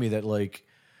part of me that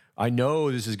I know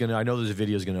this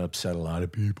video is going to upset a lot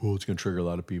of people. It's going to trigger a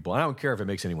lot of people. I don't care if it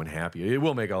makes anyone happy. It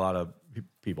will make a lot of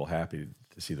people happy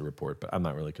to see the report, but I'm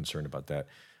not really concerned about that.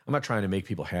 I'm not trying to make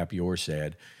people happy or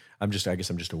sad. I guess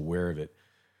I'm just aware of it.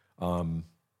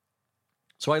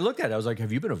 So I looked at it. I was like,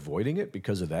 have you been avoiding it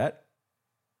because of that?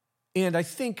 And I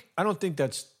don't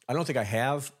think I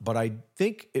have, but I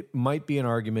think it might be an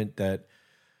argument that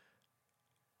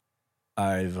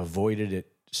I've avoided it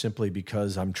simply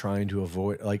because I'm trying to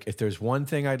avoid, if there's one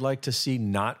thing I'd like to see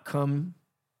not come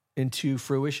into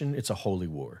fruition, it's a holy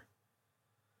war.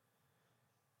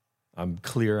 I'm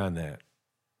clear on that.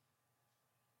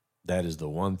 That is the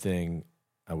one thing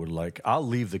I would like. I'll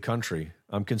leave the country.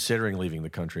 I'm considering leaving the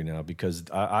country now because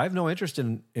I have no interest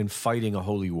in fighting a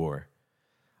holy war.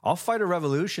 I'll fight a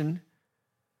revolution.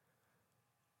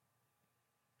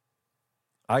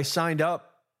 I signed up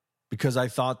because I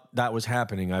thought that was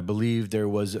happening. I believed there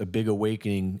was a big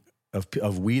awakening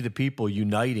of we the people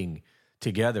uniting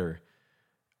together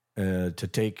to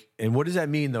take. And what does that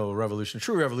mean, though? Revolution.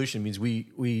 True revolution means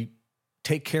we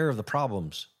take care of the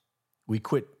problems. We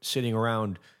quit sitting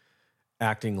around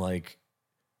acting like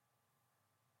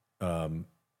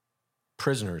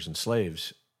prisoners and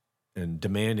slaves and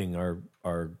demanding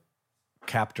our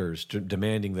captors,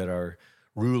 demanding that our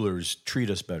rulers treat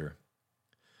us better.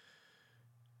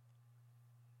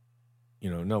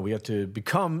 No, we have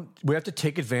to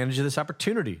take advantage of this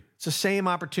opportunity. It's the same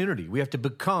opportunity. We have to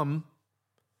become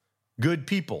good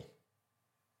people.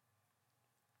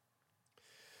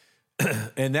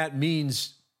 And that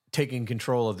means taking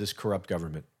control of this corrupt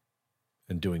government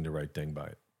and doing the right thing by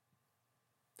it.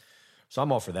 So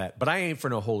I'm all for that. But I ain't for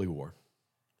no holy war.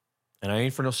 And I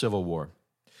ain't for no civil war.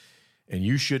 And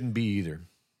you shouldn't be either.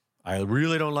 I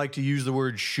really don't like to use the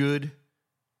word should,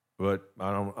 but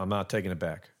I'm not taking it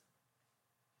back.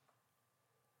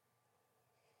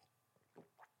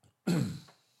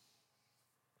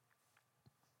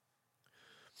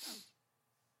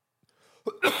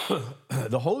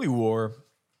 The holy war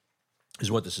is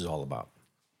what this is all about.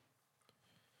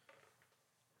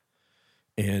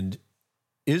 And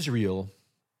Israel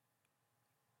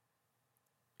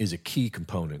is a key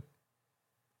component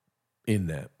in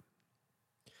that.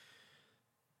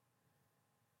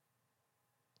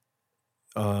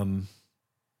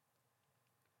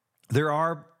 There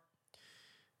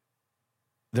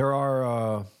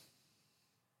are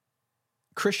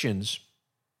Christians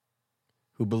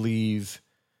who believe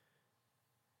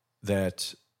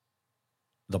that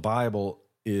the Bible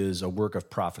is a work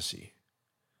of prophecy,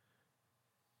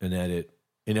 and that it,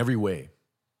 in every way,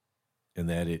 and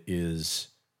that it is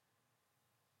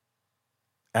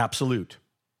absolute,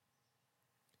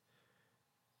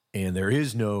 and there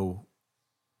is no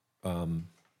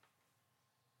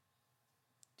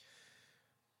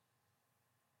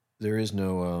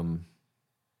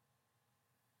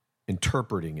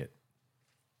interpreting it,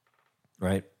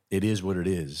 right? It is what it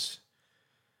is.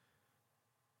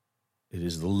 It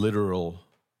is the literal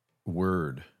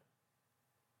word.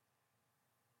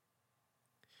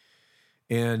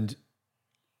 And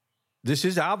this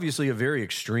is obviously a very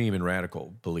extreme and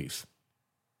radical belief,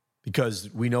 because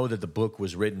we know that the book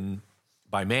was written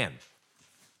by man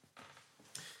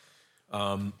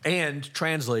and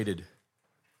translated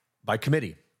by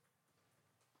committee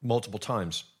multiple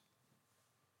times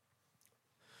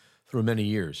through many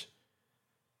years.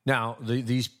 Now,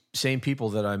 these same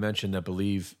people that I mentioned that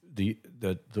believe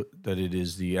that it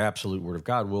is the absolute word of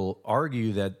God will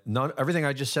argue that everything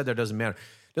I just said there doesn't matter.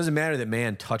 It doesn't matter that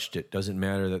man touched it. It doesn't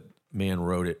matter that man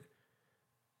wrote it.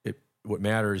 What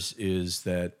matters is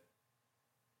that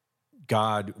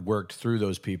God worked through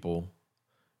those people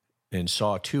and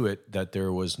saw to it that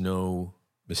there was no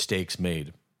mistakes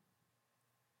made.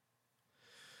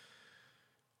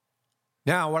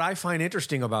 Now, what I find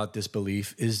interesting about this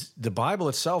belief is the Bible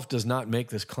itself does not make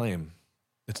this claim.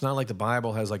 It's not like the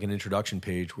Bible has like an introduction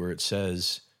page where it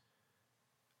says,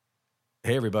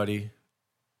 hey, everybody,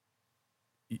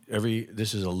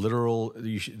 this is a literal,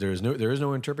 there is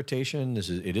no interpretation.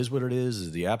 It is what it is. This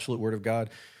is the absolute word of God.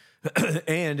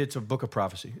 And it's a book of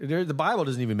prophecy. The Bible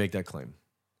doesn't even make that claim.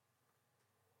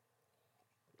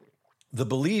 The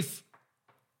belief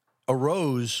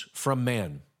arose from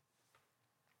man.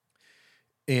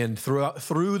 And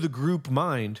through the group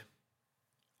mind,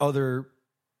 other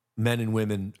men and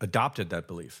women adopted that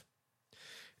belief.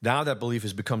 Now that belief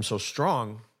has become so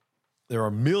strong, there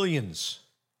are millions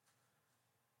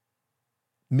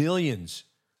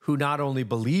who not only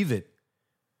believe it,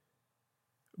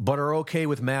 but are okay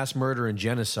with mass murder and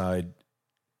genocide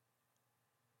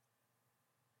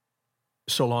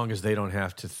so long as they don't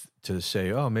have to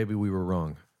say, oh, maybe we were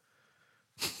wrong.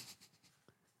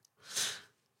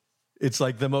 It's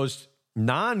like the most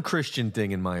non-Christian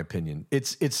thing, in my opinion.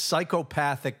 It's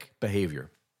psychopathic behavior,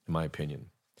 in my opinion.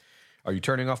 Are you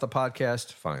turning off the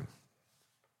podcast? Fine.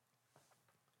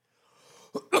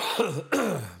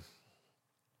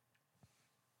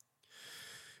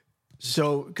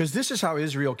 So, because this is how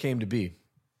Israel came to be.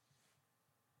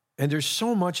 And there's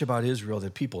so much about Israel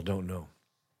that people don't know.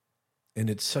 And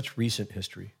it's such recent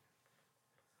history.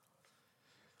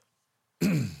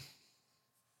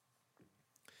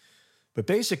 But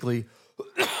basically,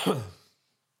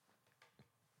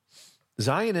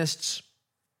 Zionists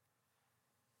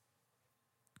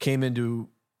came into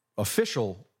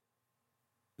official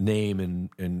name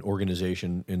and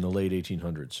organization in the late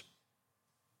 1800s.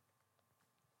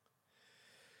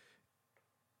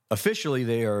 Officially,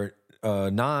 they are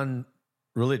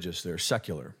non-religious. They're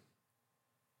secular.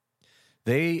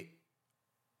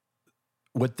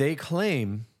 What they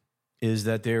claim is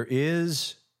that there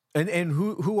is, and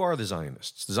who are the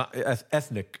Zionists,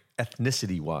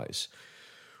 ethnicity-wise?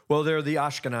 Well, they're the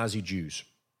Ashkenazi Jews.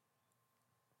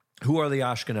 Who are the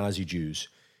Ashkenazi Jews?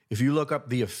 If you look up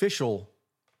the official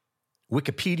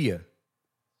Wikipedia,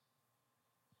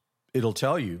 it'll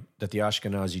tell you that the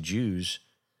Ashkenazi Jews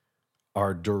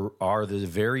are the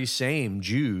very same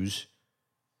Jews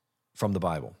from the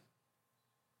Bible.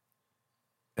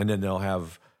 And then they'll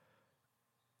have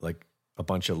like a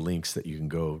bunch of links that you can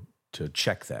go to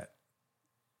check that,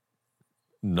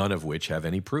 none of which have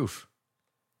any proof.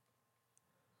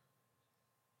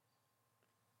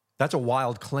 That's a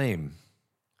wild claim.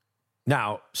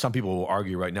 Now, some people will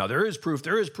argue right now, there is proof,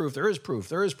 there is proof, there is proof,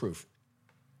 there is proof.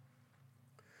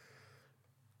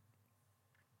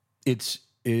 It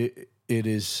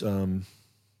is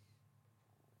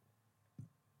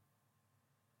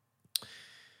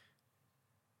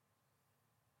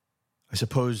I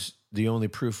suppose the only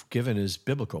proof given is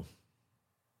biblical,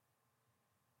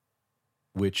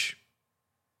 which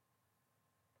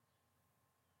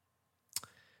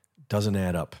doesn't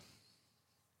add up.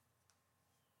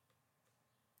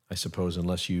 I suppose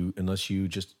unless you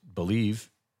just believe,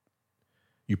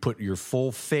 you put your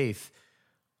full faith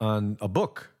on a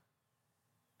book.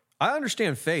 I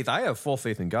understand faith. I have full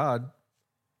faith in God.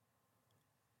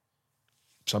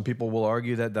 Some people will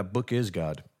argue that that book is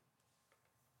God.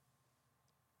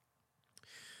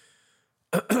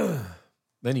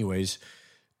 Anyways,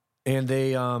 and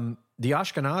they the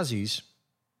Ashkenazis,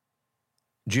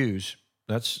 Jews,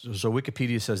 so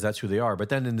Wikipedia says that's who they are. But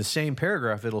then in the same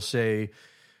paragraph, it'll say,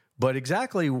 but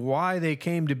exactly why they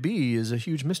came to be is a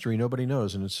huge mystery. Nobody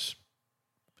knows, and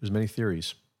there's many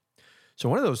theories. So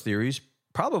one of those theories,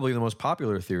 probably the most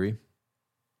popular theory,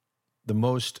 the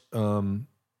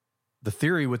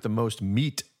theory with the most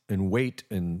meat and weight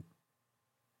and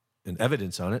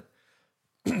evidence on it,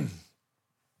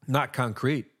 not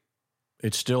concrete.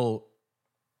 It's still,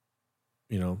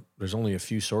 there's only a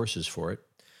few sources for it.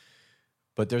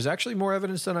 But there's actually more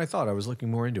evidence than I thought. I was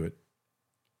looking more into it.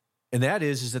 And that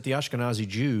is that the Ashkenazi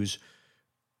Jews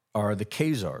are the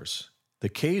Khazars. The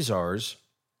Khazars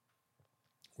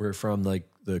were from like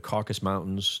the Caucasus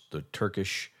Mountains, the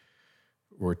Turkish,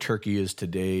 where Turkey is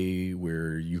today,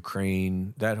 where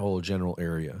Ukraine, that whole general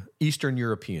area. Eastern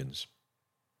Europeans.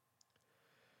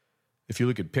 If you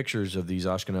look at pictures of these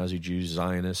Ashkenazi Jews,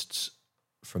 Zionists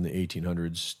from the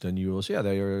 1800s, then you will see, yeah,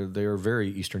 they are very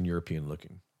Eastern European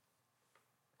looking.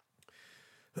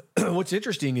 What's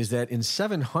interesting is that in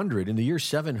the year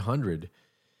 700,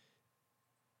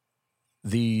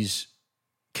 these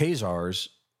Khazars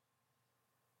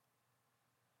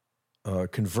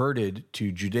converted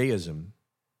to Judaism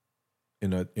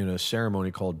in a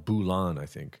ceremony called Bulan, I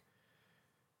think.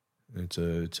 It's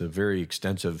a very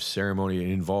extensive ceremony. It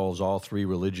involves all three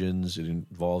religions. It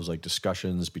involves like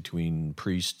discussions between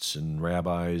priests and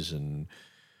rabbis and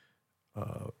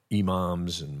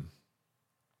imams, and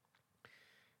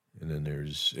then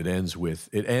it ends with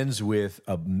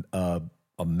a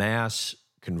mass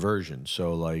conversion.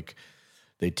 So like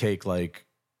they take like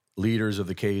leaders of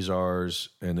the Khazars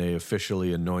and they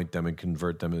officially anoint them and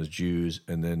convert them as Jews,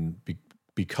 and then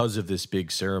because of this big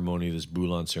ceremony, this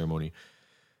Bulan ceremony,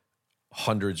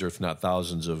 hundreds or if not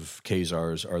thousands of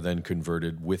Khazars are then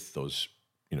converted with those,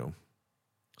 So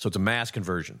it's a mass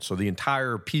conversion. So the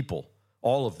entire people,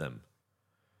 all of them,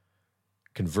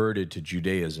 converted to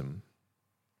Judaism.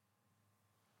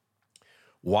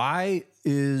 Why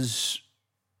is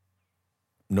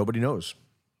nobody knows.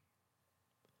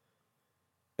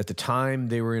 At the time,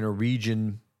 they were in a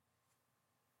region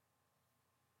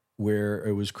where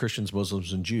it was Christians,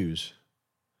 Muslims, and Jews.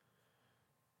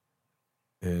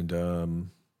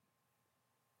 And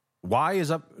why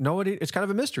is up? Nobody. It's kind of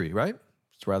a mystery, right?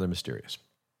 It's rather mysterious.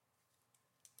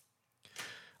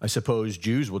 I suppose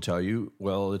Jews will tell you,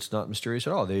 well, it's not mysterious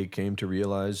at all. They came to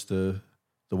realize the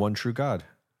one true God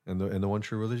and the one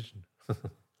true religion.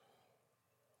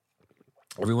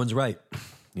 Everyone's right,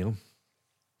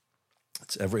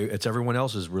 It's everyone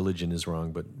else's religion is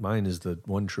wrong, but mine is the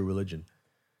one true religion.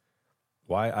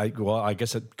 Why? I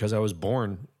guess because I was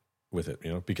born with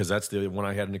it, because that's the one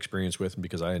I had an experience with, and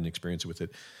because I had an experience with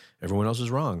it, everyone else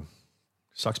is wrong.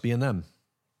 Sucks being them.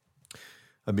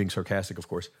 I'm being sarcastic, of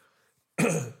course.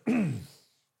 And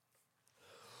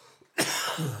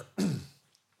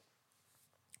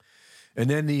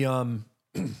then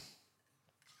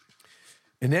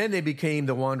they became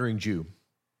the Wandering Jew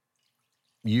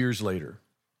years later,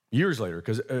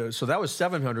 because so that was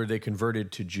 700. They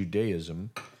converted to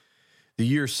Judaism. The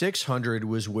year 600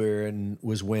 was when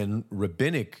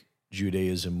Rabbinic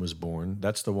Judaism was born.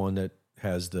 That's the one that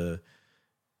has the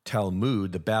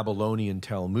Talmud, the Babylonian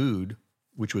Talmud,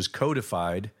 which was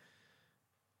codified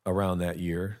around that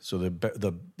year. So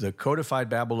the codified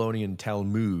Babylonian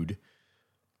Talmud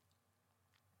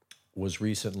was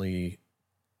recently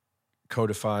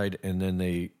codified, and then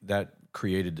that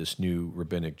created this new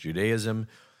Rabbinic Judaism.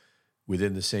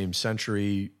 Within the same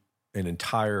century, an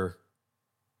entire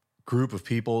group of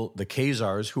people, the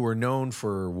Khazars, who were known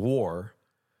for war,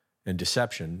 and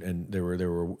deception, and they were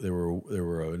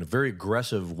a very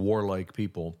aggressive, warlike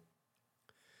people.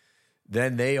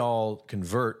 Then they all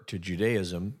convert to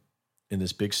Judaism in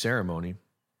this big ceremony,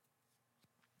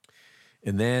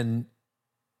 and then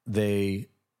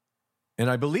and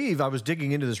I believe, I was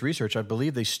digging into this research, I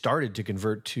believe they started to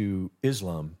convert to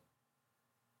Islam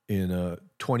in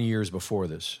 20 years before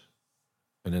this,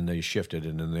 and then they shifted,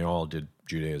 and then they all did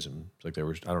Judaism. It's like I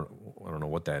don't know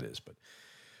what that is, but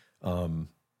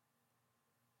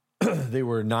they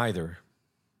were neither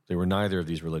of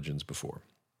these religions before.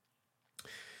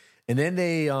 And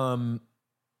then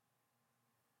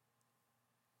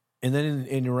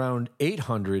in around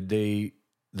 800, the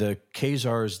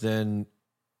Khazars then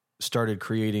started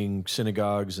creating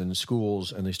synagogues and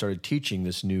schools, and they started teaching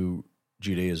this new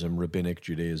Judaism, rabbinic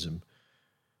Judaism.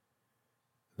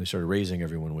 They started raising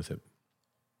everyone with it.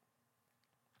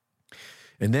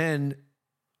 And then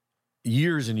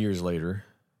years and years later,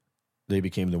 they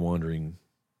became the wandering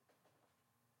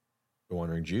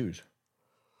Jews.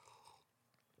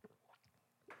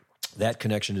 That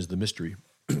connection is the mystery.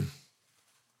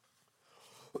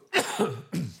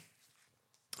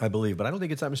 I believe, but I don't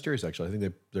think it's that mysterious, actually. I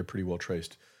think they're pretty well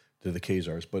traced to the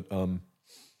Khazars. But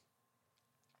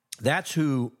that's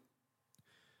who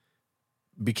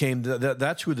became,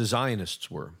 that's who the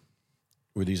Zionists were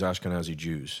these Ashkenazi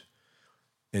Jews.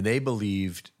 And they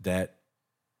believed that,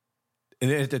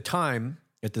 and at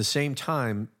the same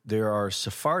time, there are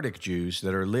Sephardic Jews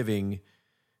that are living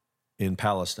in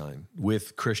Palestine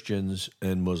with Christians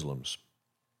and Muslims.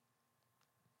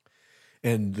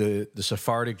 And the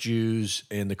Sephardic Jews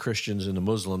and the Christians and the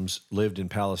Muslims lived in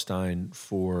Palestine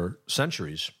for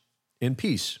centuries in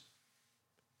peace.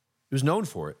 It was known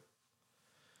for it.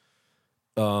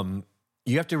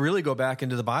 You have to really go back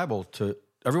into the Bible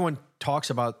everyone talks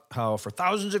about how for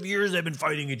thousands of years they've been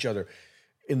fighting each other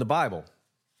in the Bible.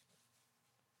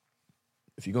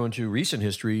 If you go into recent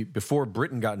history, before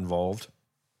Britain got involved,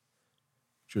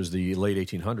 which was the late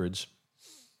 1800s,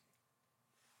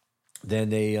 then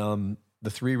the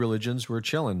three religions were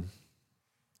chilling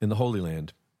in the Holy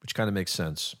Land, which kind of makes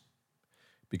sense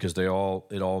because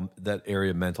that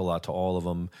area meant a lot to all of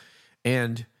them.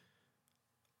 And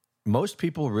most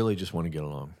people really just want to get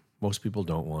along. Most people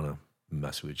don't want to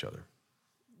mess with each other.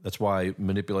 That's why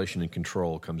manipulation and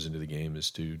control comes into the game, is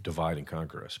to divide and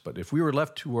conquer us. But if we were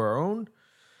left to our own,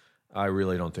 I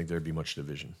really don't think there'd be much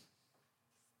division.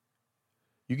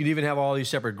 You could even have all these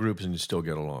separate groups and still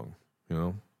get along,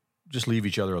 Just leave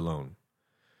each other alone.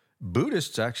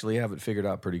 Buddhists actually have it figured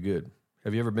out pretty good.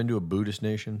 Have you ever been to a Buddhist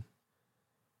nation?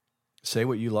 Say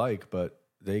what you like, but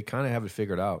they kind of have it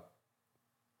figured out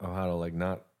on how to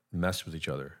not mess with each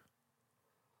other.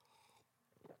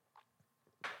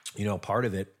 Part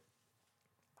of it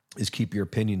is keep your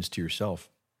opinions to yourself.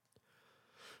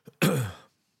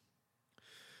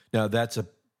 Now, that's a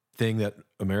thing that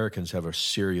Americans have a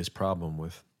serious problem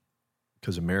with,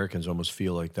 because Americans almost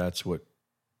feel like that's what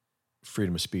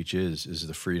freedom of speech is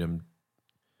the freedom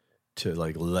to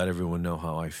let everyone know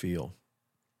how I feel.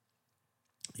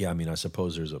 Yeah, I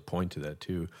suppose there's a point to that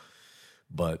too,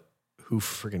 but who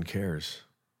freaking cares?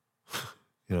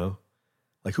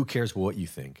 Who cares what you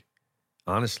think?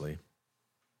 Honestly.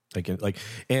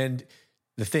 And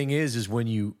the thing is when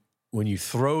you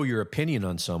throw your opinion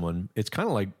on someone, it's kind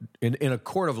of like in a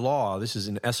court of law, this is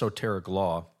an esoteric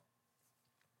law.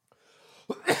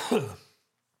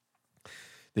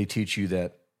 They teach you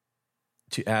that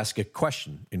to ask a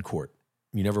question in court,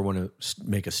 you never want to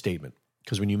make a statement.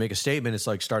 Because when you make a statement, it's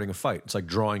like starting a fight. It's like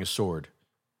drawing a sword.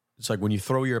 It's like when you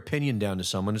throw your opinion down to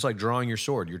someone, it's like drawing your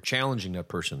sword. You're challenging that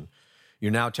person.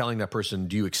 You're now telling that person,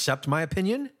 do you accept my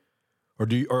opinion? Or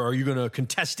are you going to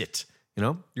contest it?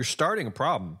 You're starting a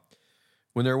problem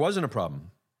when there wasn't a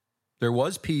problem. There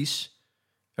was peace.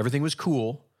 Everything was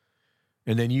cool.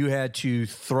 And then you had to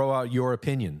throw out your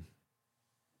opinion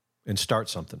and start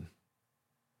something.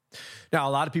 Now,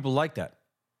 a lot of people like that.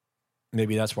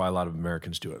 Maybe that's why a lot of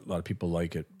Americans do it. A lot of people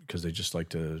like it because they just like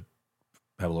to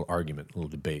have a little argument, a little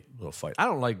debate, a little fight. I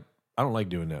don't like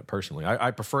doing that personally. I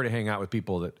prefer to hang out with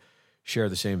people that share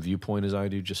the same viewpoint as I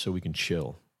do, just so we can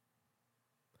chill.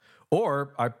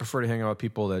 Or I prefer to hang out with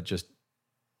people that just,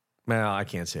 I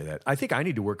can't say that. I think I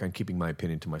need to work on keeping my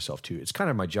opinion to myself too. It's kind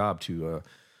of my job to,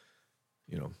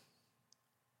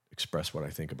 express what I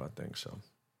think about things. So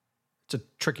it's a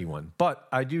tricky one, but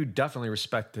I do definitely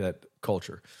respect that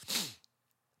culture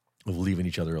of leaving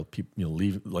each other,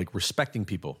 respecting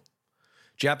people.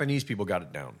 Japanese people got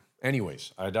it down.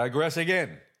 Anyways, I digress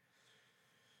again.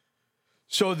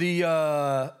 So the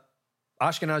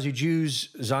Ashkenazi Jews,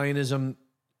 Zionism,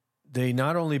 they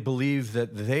not only believe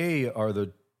that they are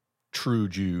the true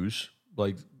Jews,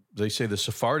 like they say the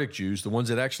Sephardic Jews, the ones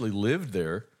that actually lived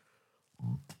there,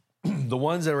 the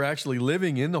ones that were actually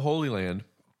living in the Holy Land,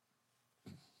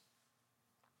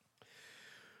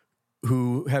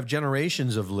 who have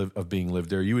generations of being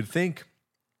lived there, you would think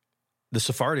the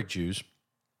Sephardic Jews,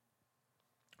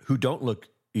 who don't look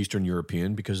Eastern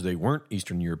European because they weren't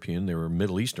Eastern European, they were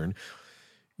Middle Eastern,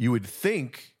 you would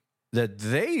think that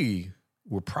they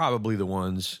were probably the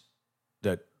ones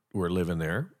that were living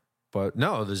there. But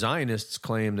no, the Zionists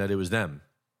claim that it was them.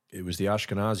 It was the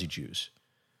Ashkenazi Jews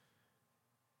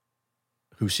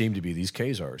who seem to be these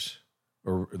Khazars,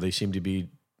 or they seem to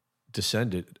be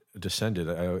descended.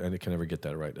 I can never get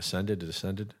that right. Descended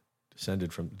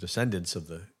from descendants of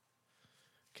the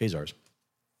Khazars.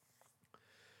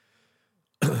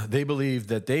 They believed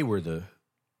that they were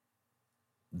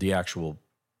the actual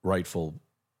rightful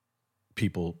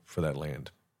people for that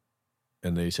land,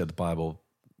 and they said the Bible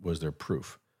was their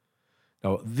proof.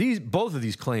 Now, both of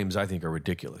these claims, I think, are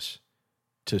ridiculous.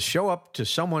 To show up to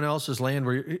someone else's land,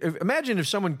 imagine if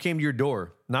someone came to your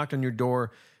door, knocked on your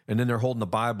door, and then they're holding a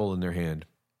Bible in their hand,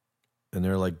 and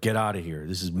they're like, "Get out of here!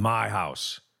 This is my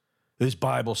house. This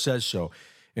Bible says so."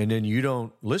 And then you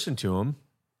don't listen to them,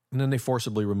 and then they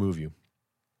forcibly remove you.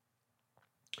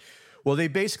 Well, they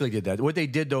basically did that. What they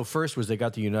did, though, first was they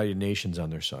got the United Nations on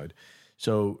their side.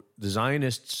 So the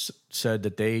Zionists said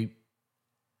that they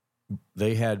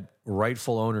had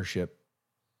rightful ownership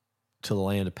to the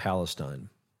land of Palestine.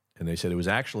 And they said it was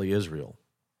actually Israel.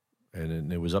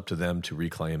 And it was up to them to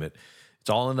reclaim it. It's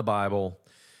all in the Bible.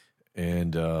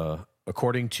 And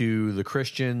according to the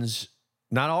Christians,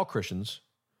 not all Christians,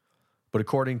 but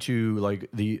according to like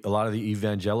a lot of the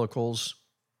evangelicals,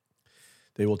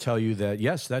 they will tell you that,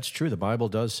 yes, that's true. The Bible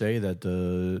does say that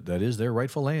that is their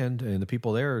rightful land, and the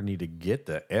people there need to get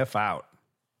the F out.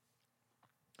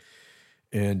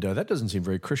 And that doesn't seem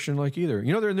very Christian-like either.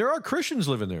 You know, there are Christians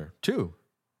living there, too.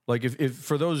 Like, if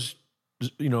for those,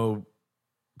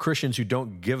 Christians who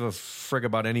don't give a frig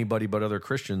about anybody but other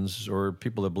Christians or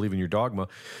people that believe in your dogma,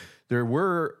 there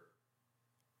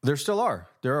still are.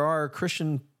 There are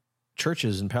Christian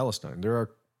churches in Palestine. There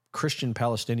are Christian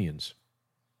Palestinians.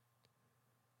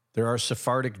 There are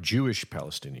Sephardic Jewish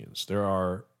Palestinians. There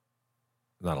are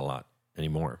not a lot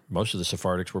anymore. Most of the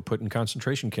Sephardics were put in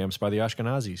concentration camps by the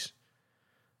Ashkenazis.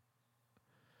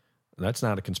 That's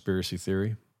not a conspiracy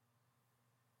theory.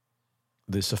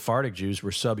 The Sephardic Jews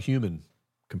were subhuman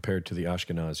compared to the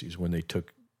Ashkenazis when they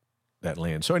took that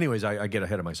land. So anyways, I get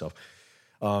ahead of myself.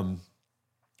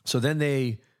 So then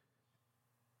they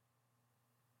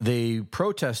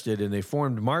protested and they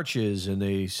formed marches and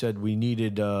they said we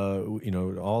needed,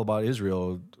 all about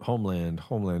Israel, homeland,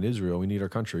 Israel. We need our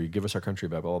country. Give us our country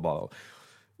back, blah, blah, blah.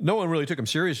 No one really took them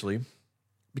seriously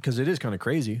because it is kind of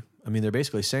crazy. I mean, they're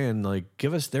basically saying, like,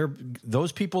 give us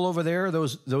those people over there,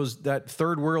 that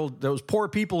third world, those poor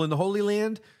people in the Holy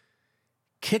Land,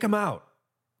 kick them out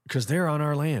because they're on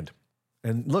our land.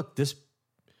 And look, this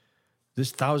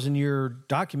 1,000-year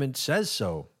document says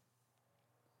so.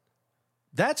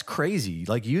 That's crazy.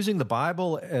 Like using the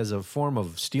Bible as a form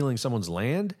of stealing someone's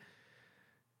land.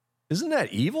 Isn't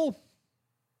that evil?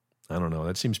 I don't know.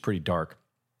 That seems pretty dark.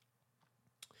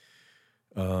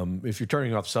 If you're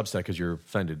turning off Substack because you're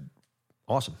offended,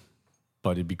 awesome.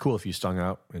 But it'd be cool if you stung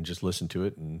out and just listened to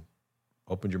it and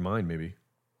opened your mind maybe.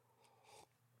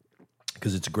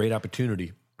 Because it's a great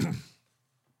opportunity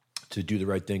to do the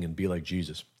right thing and be like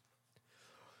Jesus.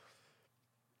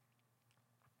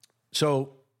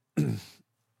 So,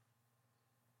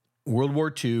 World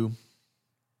War II,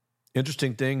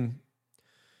 interesting thing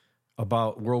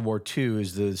about World War II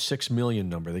is the 6 million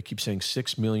number. They keep saying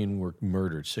 6 million were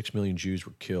murdered, 6 million Jews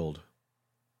were killed.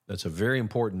 That's a very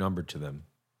important number to them,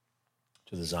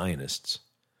 to the Zionists.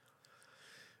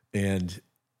 And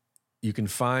you can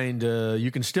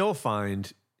still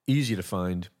find, easy to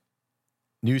find,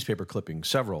 newspaper clippings,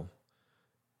 several,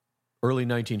 early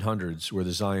 1900s, where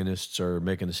the Zionists are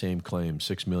making the same claim,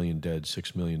 6 million dead,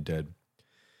 6 million dead,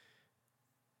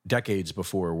 decades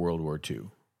before World War II.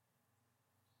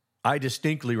 I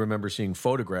distinctly remember seeing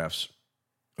photographs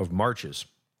of marches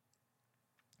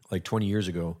like 20 years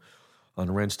ago on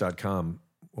Rense.com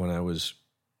when I was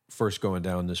first going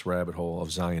down this rabbit hole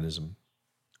of Zionism.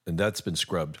 And that's been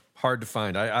scrubbed. Hard to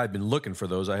find. I've been looking for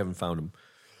those. I haven't found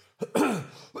them.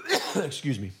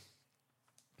 Excuse me.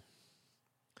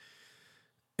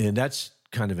 And that's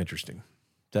kind of interesting,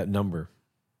 that number.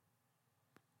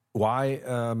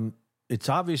 Why? It's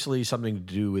obviously something to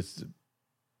do with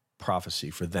prophecy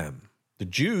for them. The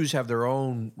Jews have their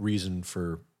own reason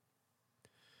for,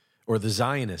 or the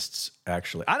Zionists,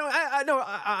 actually. I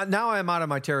know, now I'm out of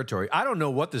my territory. I don't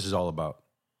know what this is all about.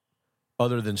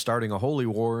 other than starting a holy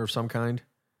war of some kind.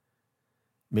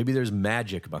 Maybe there's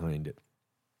magic behind it.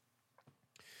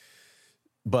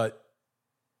 But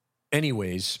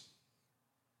anyways,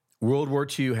 World War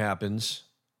II happens,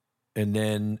 and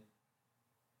then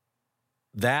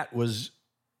that was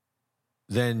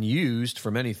then used for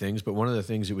many things, but one of the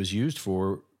things it was used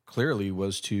for clearly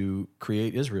was to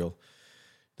create Israel.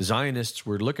 The Zionists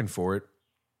were looking for it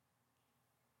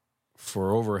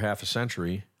for over half a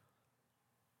century,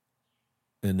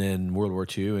 and then World War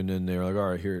II, and then they were like,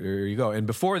 all right, here you go. And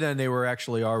before then, they were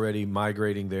actually already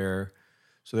migrating there,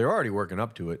 so they were already working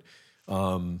up to it.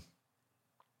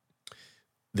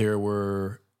 There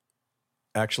were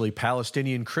actually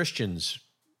Palestinian Christians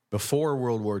before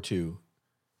World War II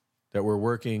that were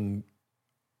working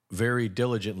very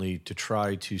diligently to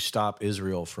try to stop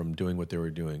Israel from doing what they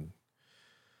were doing,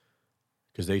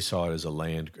 because they saw it as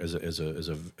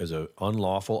a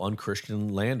unlawful,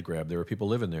 unchristian land grab. There were people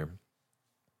living there,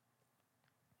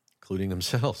 including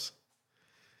themselves.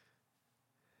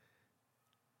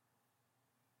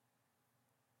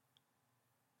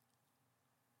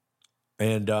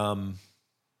 And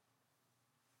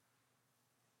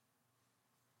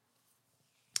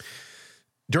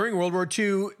during World War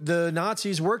II, the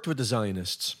Nazis worked with the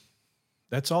Zionists.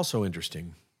 That's also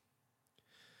interesting.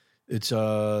 It's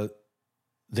the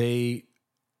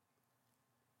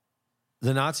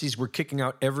Nazis were kicking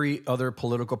out every other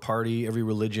political party, every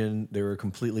religion. They were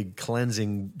completely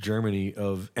cleansing Germany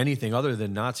of anything other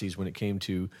than Nazis when it came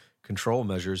to control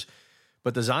measures.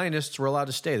 But the Zionists were allowed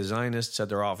to stay. The Zionists had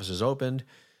their offices opened.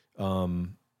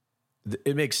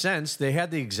 It makes sense. They had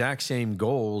the exact same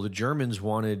goal. The Germans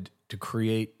wanted to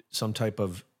create some type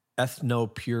of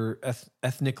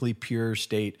ethnically pure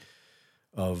state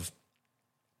of.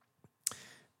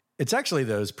 It's actually,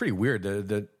 though, it's pretty weird.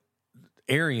 The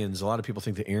Aryans, a lot of people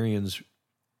think the Aryans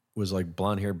was like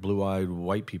blonde-haired, blue-eyed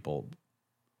white people.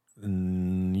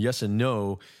 And yes and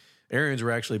no. Aryans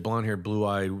were actually blonde-haired,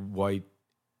 blue-eyed white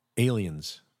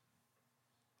aliens,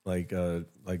 like the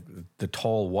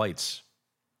tall whites.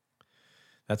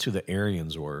 That's who the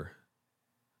Aryans were.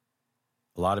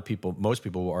 A lot of people, most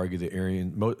people will argue the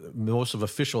Aryan, most of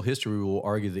official history will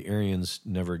argue the Aryans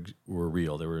never were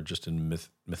real. They were just in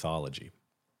mythology.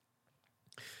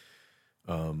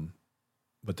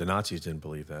 But the Nazis didn't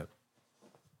believe that.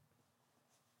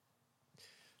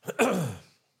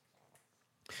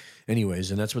 Anyways,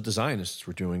 and that's what the Zionists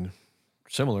were doing.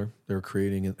 Similar, they were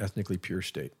creating an ethnically pure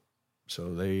state.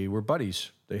 So they were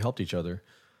buddies. They helped each other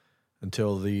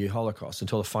until the Holocaust,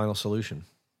 until the final solution.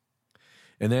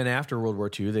 And then after World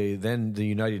War II, the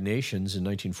United Nations in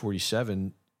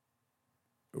 1947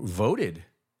 voted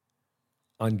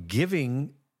on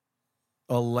giving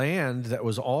a land that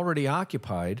was already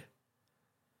occupied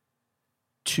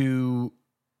to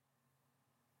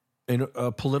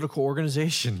a political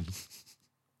organization.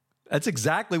 That's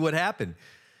exactly what happened.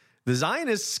 The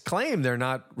Zionists claim they're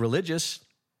not religious,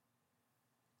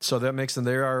 so that makes them,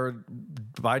 they are,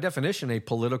 by definition, a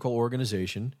political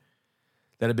organization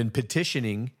that have been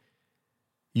petitioning,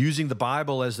 using the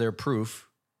Bible as their proof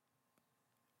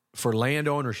for land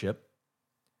ownership.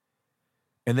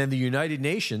 And then the United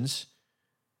Nations,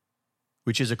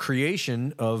 which is a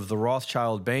creation of the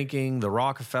Rothschild banking, the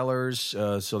Rockefellers,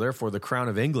 so therefore the Crown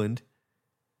of England,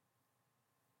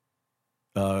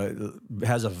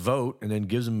 has a vote and then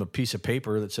gives them a piece of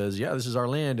paper that says, yeah, this is our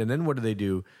land. And then what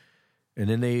do? And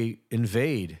then they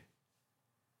invade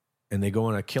and they go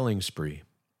on a killing spree.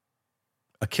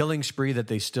 A killing spree that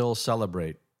they still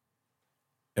celebrate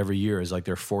every year is like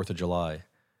their 4th of July.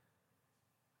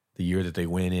 The year that they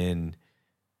went in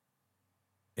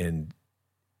and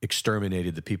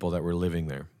exterminated the people that were living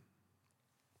there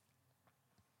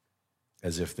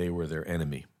as if they were their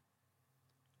enemy.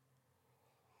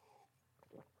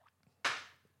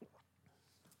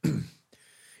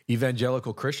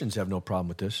 Evangelical Christians have no problem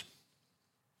with this.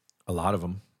 A lot of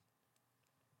them.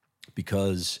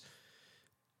 Because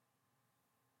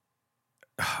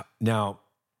now,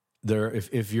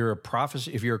 if you're a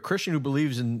prophecy, if you're a Christian who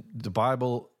believes in the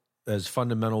Bible as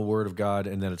fundamental word of God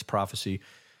and that it's prophecy,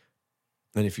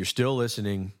 and if you're still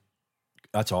listening,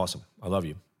 that's awesome. I love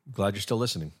you. I'm glad you're still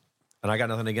listening. And I got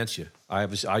nothing against you. I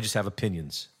just have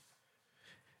opinions.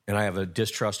 And I have a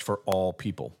distrust for all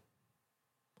people.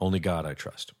 Only God I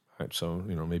trust. All right, so,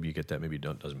 maybe you get that, maybe you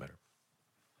don't, doesn't matter.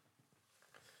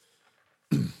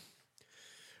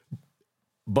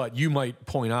 But you might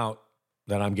point out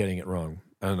that I'm getting it wrong,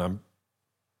 and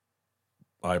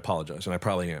I apologize, and I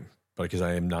probably am, but because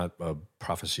I am not a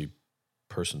prophecy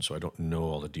person, so I don't know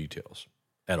all the details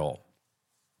at all.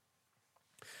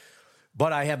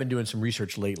 But I have been doing some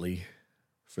research lately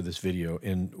for this video.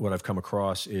 And what I've come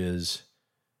across is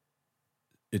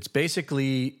it's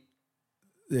basically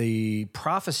the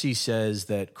prophecy says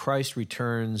that Christ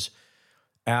returns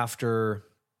after,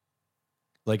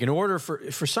 like, in order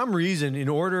for some reason, in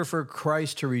order for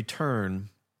Christ to return,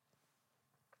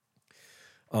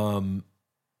 the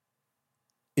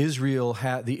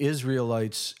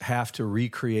Israelites have to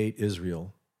recreate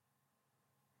Israel.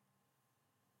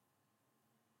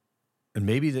 And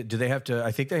maybe do they have to?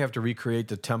 I think they have to recreate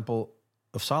the Temple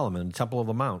of Solomon, the Temple of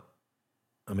the Mount.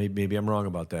 Maybe I'm wrong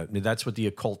about that. I mean, that's what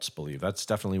the occults believe. That's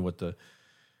definitely what the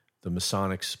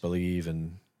Masonics believe,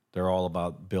 and they're all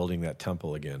about building that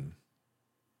temple again.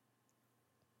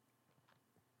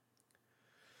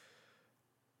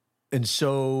 And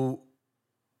so,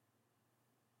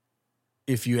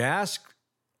 if you ask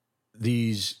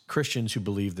these Christians who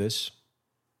believe this,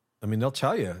 I mean, they'll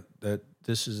tell you that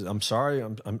this is, I'm sorry,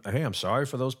 I'm sorry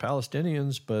for those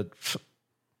Palestinians, but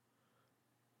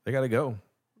they got to go.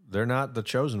 They're not the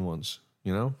chosen ones,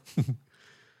 you know?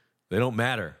 They don't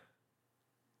matter.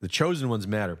 The chosen ones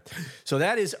matter. So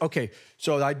that is, okay,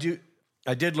 so I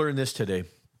did learn this today.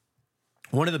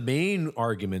 One of the main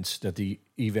arguments that the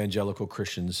evangelical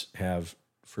Christians have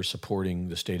for supporting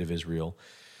the state of Israel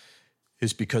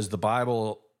is because the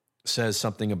Bible says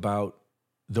something about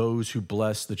those who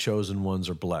bless the chosen ones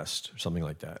are blessed, or something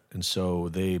like that. And so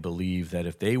they believe that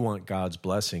if they want God's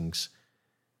blessings,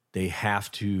 they have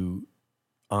to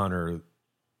honor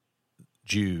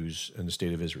Jews and the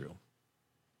state of Israel.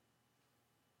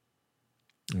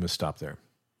 I'm going to stop there.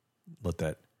 Let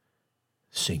that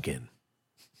sink in.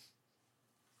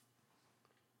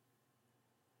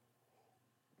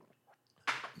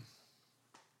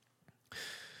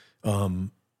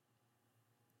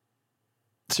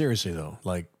 Seriously though,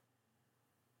 like,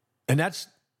 and that's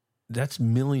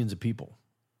millions of people.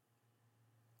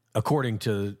 According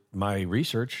to my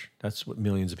research, that's what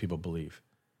millions of people believe.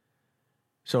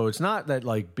 So it's not that,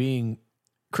 like, being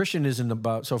Christian isn't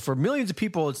about, so for millions of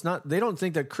people, it's not, they don't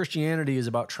think that Christianity is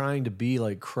about trying to be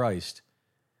like Christ.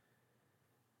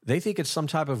 They think it's some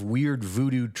type of weird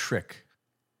voodoo trick,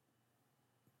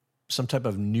 some type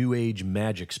of new age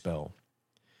magic spell,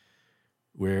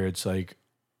 where it's like,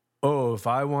 oh, if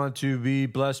I want to be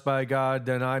blessed by God,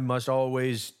 then I must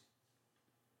always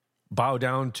bow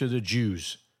down to the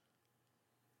Jews.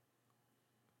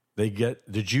 The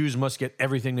Jews must get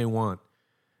everything they want.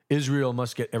 Israel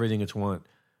must get everything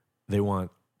they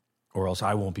want, or else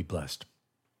I won't be blessed.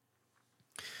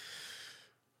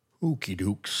 Okie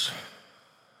dokes.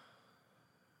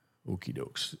 Okie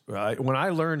dokes. When I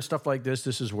learn stuff like this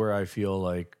is where I feel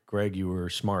like, Greg, you were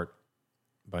smart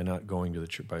by not going to the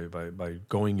church, by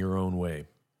going your own way.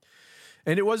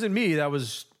 And it wasn't me. That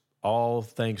was all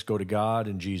thanks go to God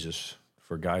and Jesus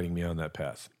for guiding me on that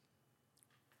path.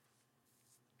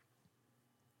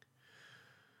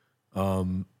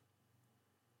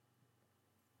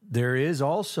 There is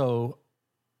also,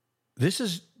 this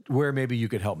is where maybe you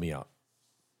could help me out.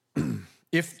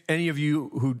 If any of you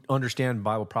who understand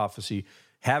Bible prophecy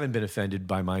haven't been offended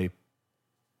by my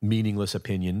meaningless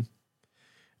opinion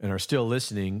and are still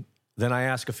listening, then I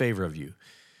ask a favor of you.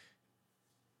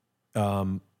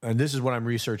 And this is what I'm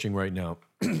researching right now.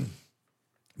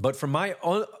 But from my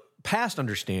own past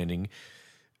understanding,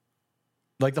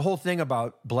 like the whole thing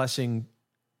about blessing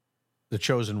the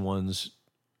chosen ones,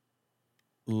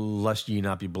 lest ye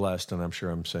not be blessed, and I'm sure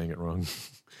I'm saying it wrong.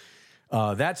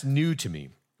 That's new to me.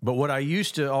 But what I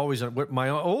used to always, what my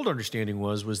old understanding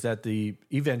was that the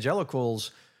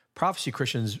evangelicals, prophecy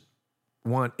Christians,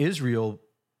 want Israel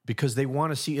because they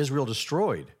want to see Israel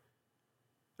destroyed.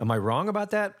 Am I wrong about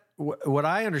that? What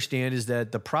I understand is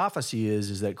that the prophecy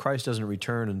is that Christ doesn't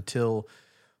return until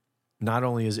not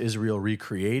only is Israel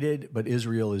recreated, but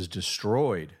Israel is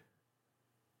destroyed.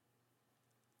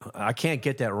 I can't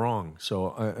get that wrong.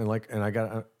 So,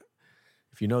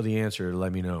 if you know the answer,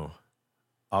 let me know.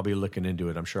 I'll be looking into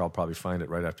it. I'm sure I'll probably find it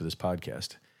right after this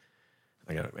podcast.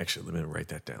 Let me write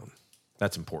that down.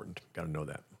 That's important. Got to know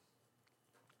that.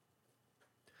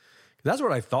 That's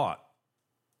what I thought.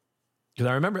 Because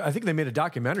I remember, I think they made a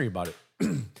documentary about it.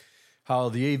 How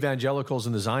the evangelicals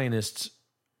and the Zionists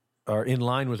are in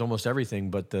line with almost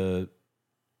everything, but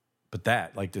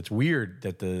that, like, it's weird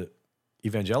that the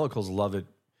evangelicals love it.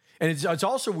 And it's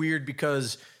also weird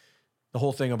because the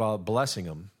whole thing about blessing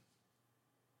them.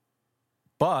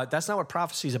 But that's not what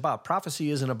prophecy is about.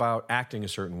 Prophecy isn't about acting a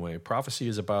certain way. Prophecy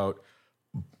is about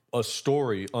a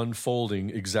story unfolding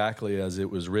exactly as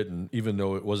it was written, even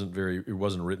though it wasn't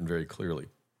written very clearly.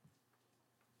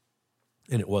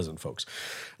 And it wasn't, folks.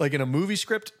 Like in a movie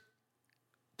script,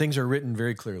 things are written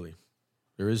very clearly.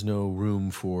 There is no room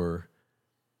for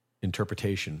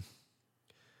interpretation.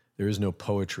 There is no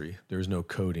poetry. There is no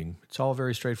coding. It's all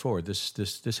very straightforward.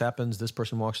 This happens. This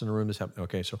person walks in the room. This happens.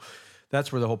 Okay, so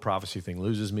that's where the whole prophecy thing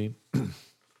loses me.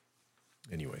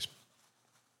 Anyways.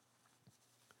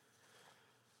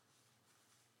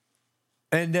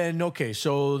 And then, okay,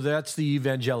 so that's the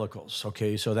evangelicals.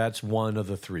 Okay, so that's one of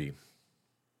the three.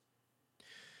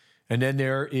 And then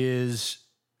there is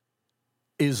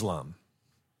Islam.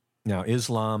 Now,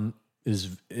 Islam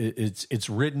it's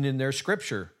written in their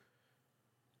scripture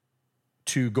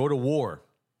to go to war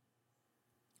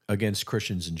against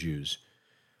Christians and Jews.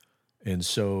 And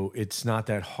so it's not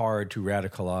that hard to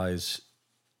radicalize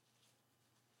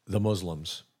the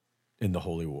Muslims in the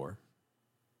holy war.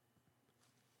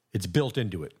 It's built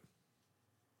into it.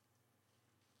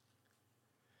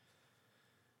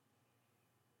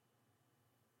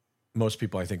 Most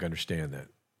people, I think, understand that.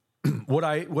 What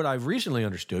I've recently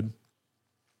understood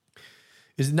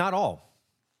is not all.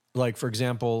 Like, for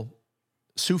example,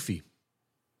 Sufi.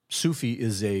 Sufi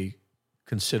is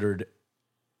considered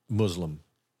Muslim,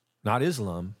 not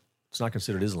Islam. It's not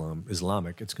considered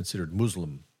Islamic. It's considered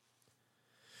Muslim.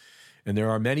 And there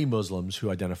are many Muslims who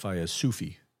identify as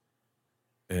Sufi.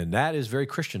 And that is very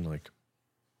Christian-like.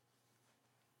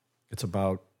 It's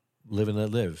about live and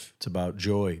let live. It's about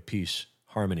joy, peace,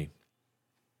 harmony.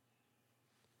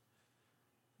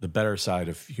 The better side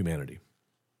of humanity.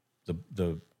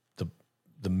 The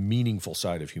meaningful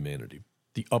side of humanity.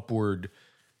 The upward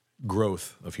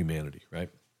growth of humanity, right?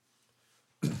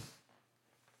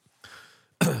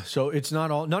 So it's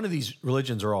not all, none of these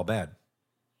religions are all bad.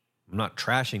 I'm not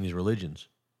trashing these religions.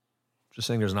 I'm just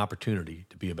saying there's an opportunity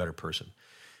to be a better person.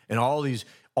 And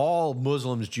all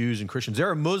Muslims, Jews, and Christians, there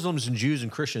are Muslims and Jews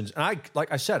and Christians. And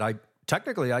like I said,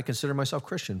 technically I consider myself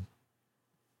Christian.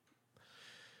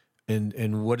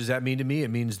 And what does that mean to me? It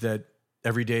means that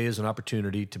every day is an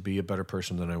opportunity to be a better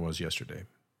person than I was yesterday.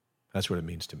 That's what it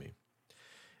means to me.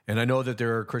 And I know that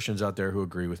there are Christians out there who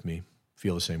agree with me,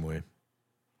 feel the same way.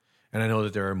 And I know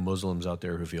that there are Muslims out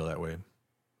there who feel that way.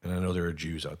 And I know there are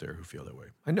Jews out there who feel that way.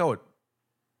 I know it.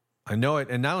 And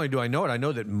not only do I know it, I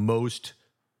know that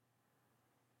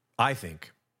I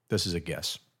think, this is a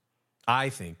guess, I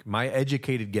think, my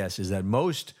educated guess is that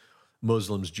most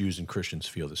Muslims, Jews, and Christians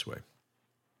feel this way.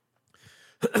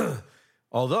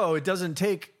 Although it doesn't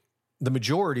take the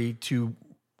majority to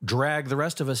drag the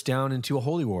rest of us down into a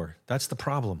holy war. That's the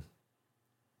problem.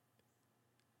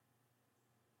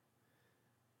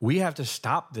 We have to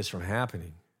stop this from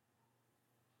happening.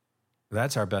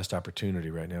 That's our best opportunity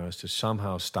right now, is to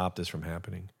somehow stop this from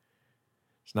happening.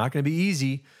 It's not going to be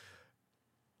easy.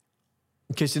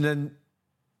 Okay, so then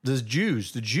there's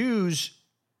Jews. The Jews,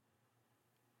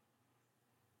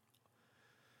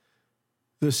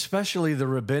 especially the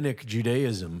rabbinic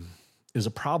Judaism, is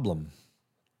a problem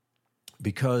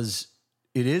because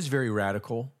it is very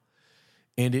radical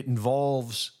and it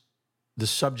involves the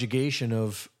subjugation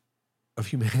of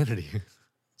humanity.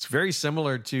 It's very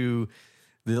similar to,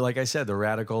 like I said, the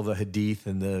radical, the Hadith,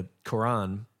 and the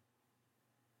Quran.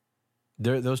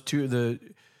 Those two, the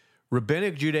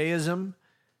rabbinic Judaism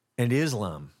and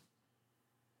Islam,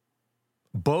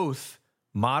 both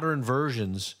modern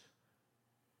versions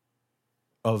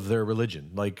of their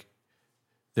religion. Like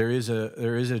there is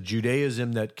a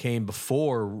Judaism that came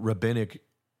before rabbinic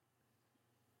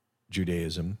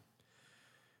Judaism,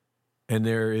 and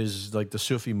there is like the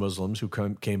Sufi Muslims who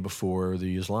came before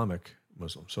the Islamic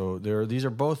Muslims. So these are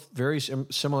both very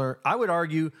similar. I would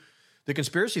argue, the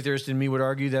conspiracy theorist in me would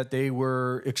argue that they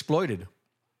were exploited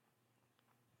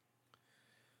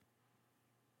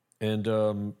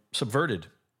and subverted.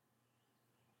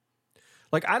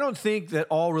 Like, I don't think that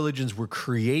all religions were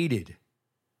created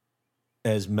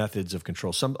as methods of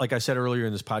control. Like I said earlier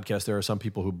in this podcast, there are some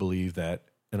people who believe that,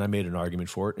 and I made an argument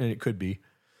for it, and it could be.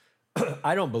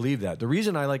 I don't believe that. The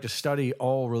reason I like to study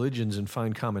all religions and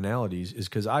find commonalities is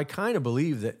because I kind of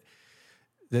believe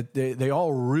that they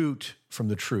all root from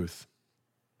the truth.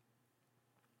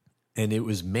 And it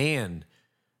was man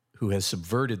who has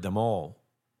subverted them all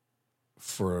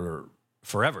for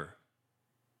forever.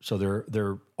 So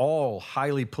they're all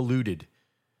highly polluted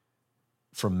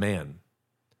from man.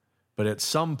 But at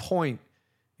some point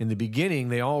in the beginning,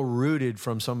 they all rooted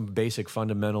from some basic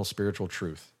fundamental spiritual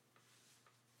truth.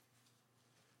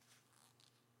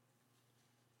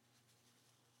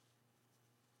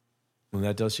 And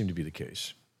that does seem to be the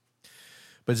case.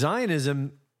 But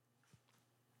Zionism,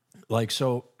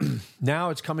 so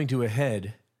now it's coming to a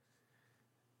head,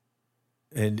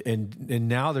 and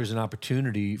now there's an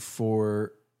opportunity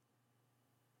for,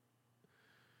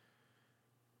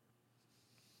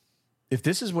 if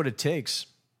this is what it takes,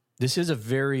 this is have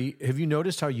you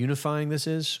noticed how unifying this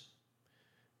is?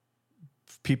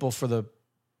 people for the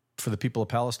people of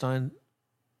Palestine.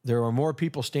 There are more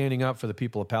people standing up for the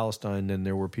people of Palestine than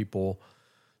there were people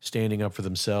standing up for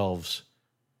themselves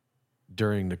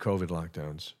during the COVID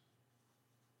lockdowns.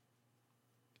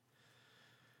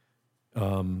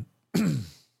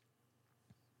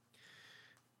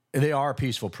 They are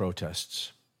peaceful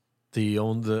protests. The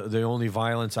only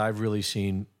violence I've really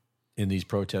seen in these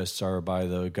protests are by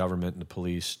the government and the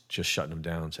police just shutting them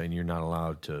down, saying you're not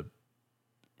allowed to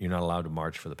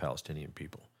march for the Palestinian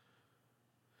people.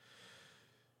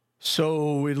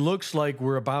 So it looks like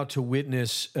we're about to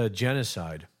witness a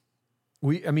genocide.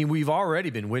 We've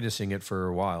already been witnessing it for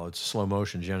a while. It's a slow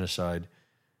motion genocide,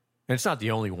 and it's not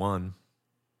the only one.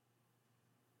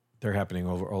 They're happening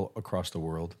all across the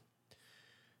world,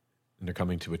 and they're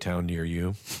coming to a town near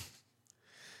you.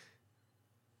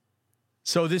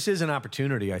 So this is an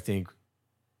opportunity, I think,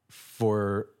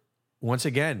 for, once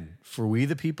again, for we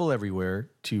the people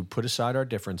everywhere to put aside our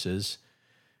differences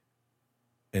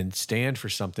and stand for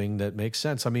something that makes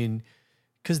sense. I mean,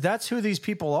 because that's who these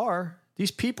people are.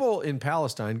 These people in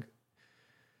Palestine,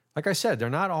 like I said, they're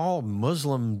not all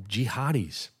Muslim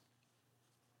jihadis.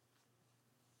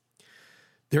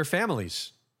 They're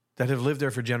families that have lived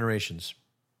there for generations.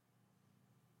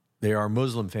 They are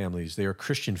Muslim families. They are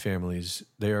Christian families.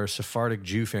 They are Sephardic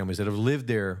Jew families that have lived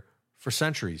there for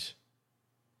centuries.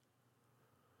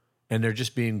 And they're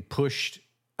just being pushed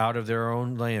out of their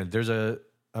own land.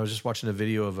 I was just watching a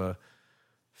video of a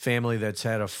family that's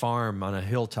had a farm on a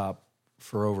hilltop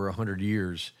for over 100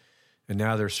 years. And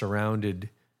now they're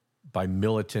surrounded by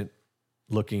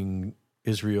militant-looking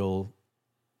Israel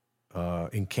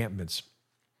encampments.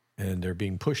 And they're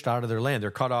being pushed out of their land.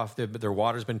 They're cut off. Their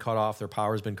water's been cut off. Their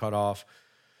power's been cut off.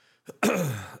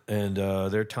 And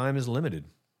their time is limited.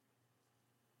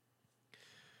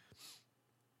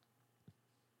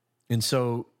 And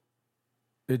so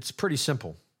it's pretty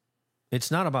simple.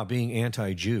 It's not about being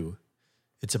anti-Jew.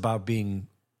 It's about being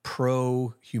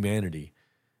pro-humanity,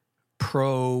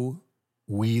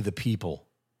 pro-we the people.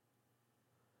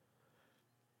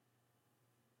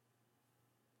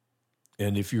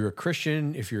 And if you're a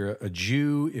Christian, if you're a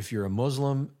Jew, if you're a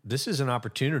Muslim, this is an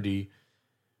opportunity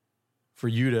for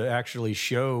you to actually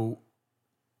show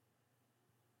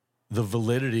the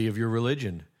validity of your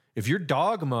religion. If your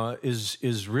dogma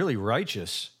is really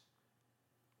righteous,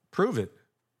 prove it.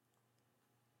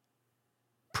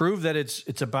 Prove that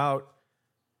it's about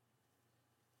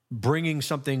bringing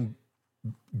something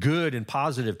good and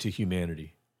positive to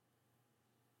humanity.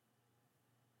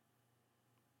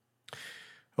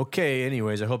 Okay,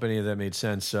 anyways, I hope any of that made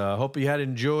sense. I hope you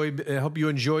enjoyed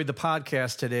the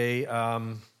podcast today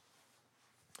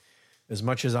as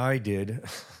much as I did.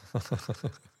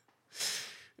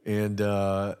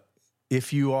 And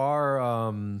if you are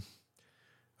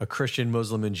a Christian,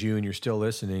 Muslim, and Jew, and you're still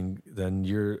listening, then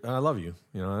I love you.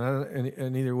 You know,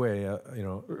 and either way,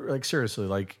 like seriously,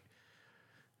 like,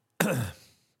 and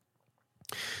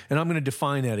I'm going to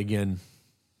define that again.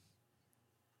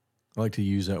 I like to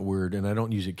use that word, and I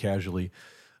don't use it casually.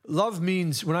 Love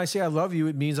means, when I say I love you,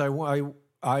 it means I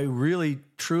really,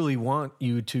 truly want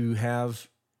you to have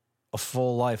a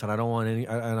full life, and I don't want and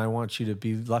I want you to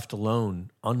be left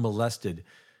alone, unmolested,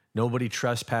 nobody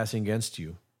trespassing against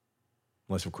you,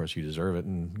 unless of course you deserve it,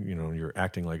 and you're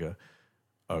acting like a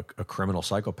criminal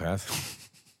psychopath.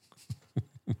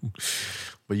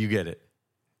 But you get it.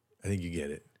 I think you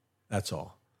get it. That's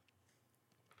all.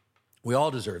 We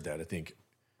all deserve that, I think.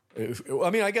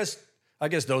 I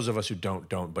guess those of us who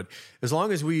don't. But as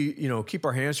long as we, keep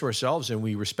our hands to ourselves and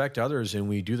we respect others and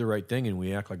we do the right thing and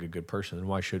we act like a good person, then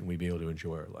why shouldn't we be able to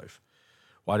enjoy our life?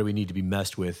 Why do we need to be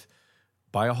messed with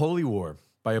by a holy war,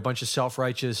 by a bunch of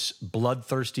self-righteous,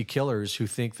 bloodthirsty killers who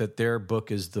think that their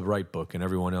book is the right book and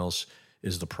everyone else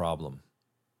is the problem?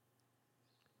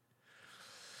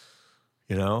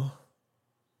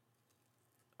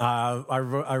 I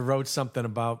wrote something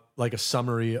about like a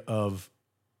summary of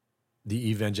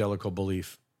the evangelical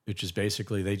belief, which is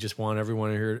basically they just want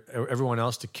everyone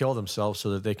else to kill themselves so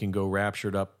that they can go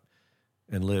raptured up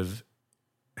and live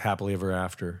happily ever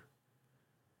after.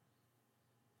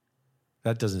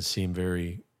 That doesn't seem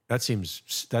that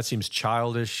seems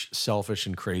childish, selfish,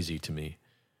 and crazy to me.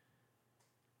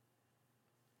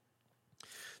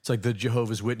 It's like the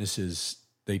Jehovah's Witnesses.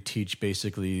 They teach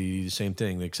basically the same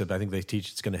thing, except I think they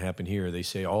teach it's going to happen here. They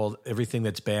say everything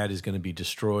that's bad is going to be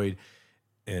destroyed,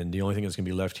 and the only thing that's going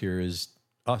to be left here is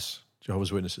us,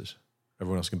 Jehovah's Witnesses.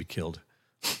 Everyone else can be killed.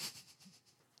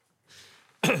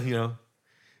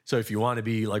 So if you want to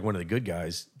be like one of the good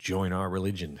guys, join our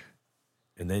religion,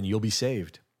 and then you'll be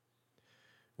saved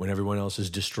when everyone else is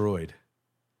destroyed.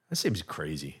 That seems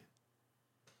crazy.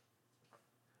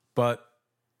 But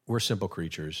we're simple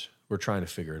creatures. We're trying to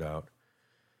figure it out.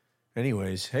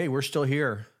 Anyways, hey, we're still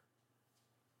here.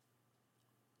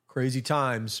 Crazy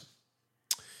times.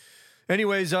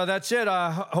 Anyways, that's it.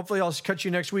 Hopefully I'll catch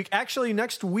you next week. Actually,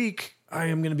 next week I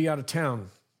am going to be out of town.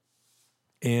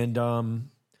 And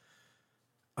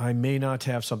I may not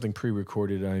have something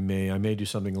pre-recorded. I may do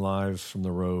something live from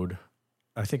the road.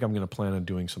 I think I'm going to plan on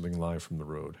doing something live from the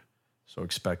road. So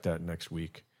expect that next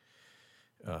week.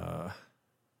 All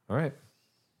right.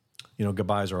 You know,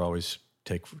 goodbyes are always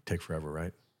take forever,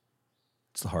 right?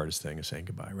 It's the hardest thing is saying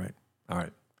goodbye, right? All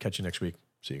right. Catch you next week.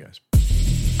 See you guys.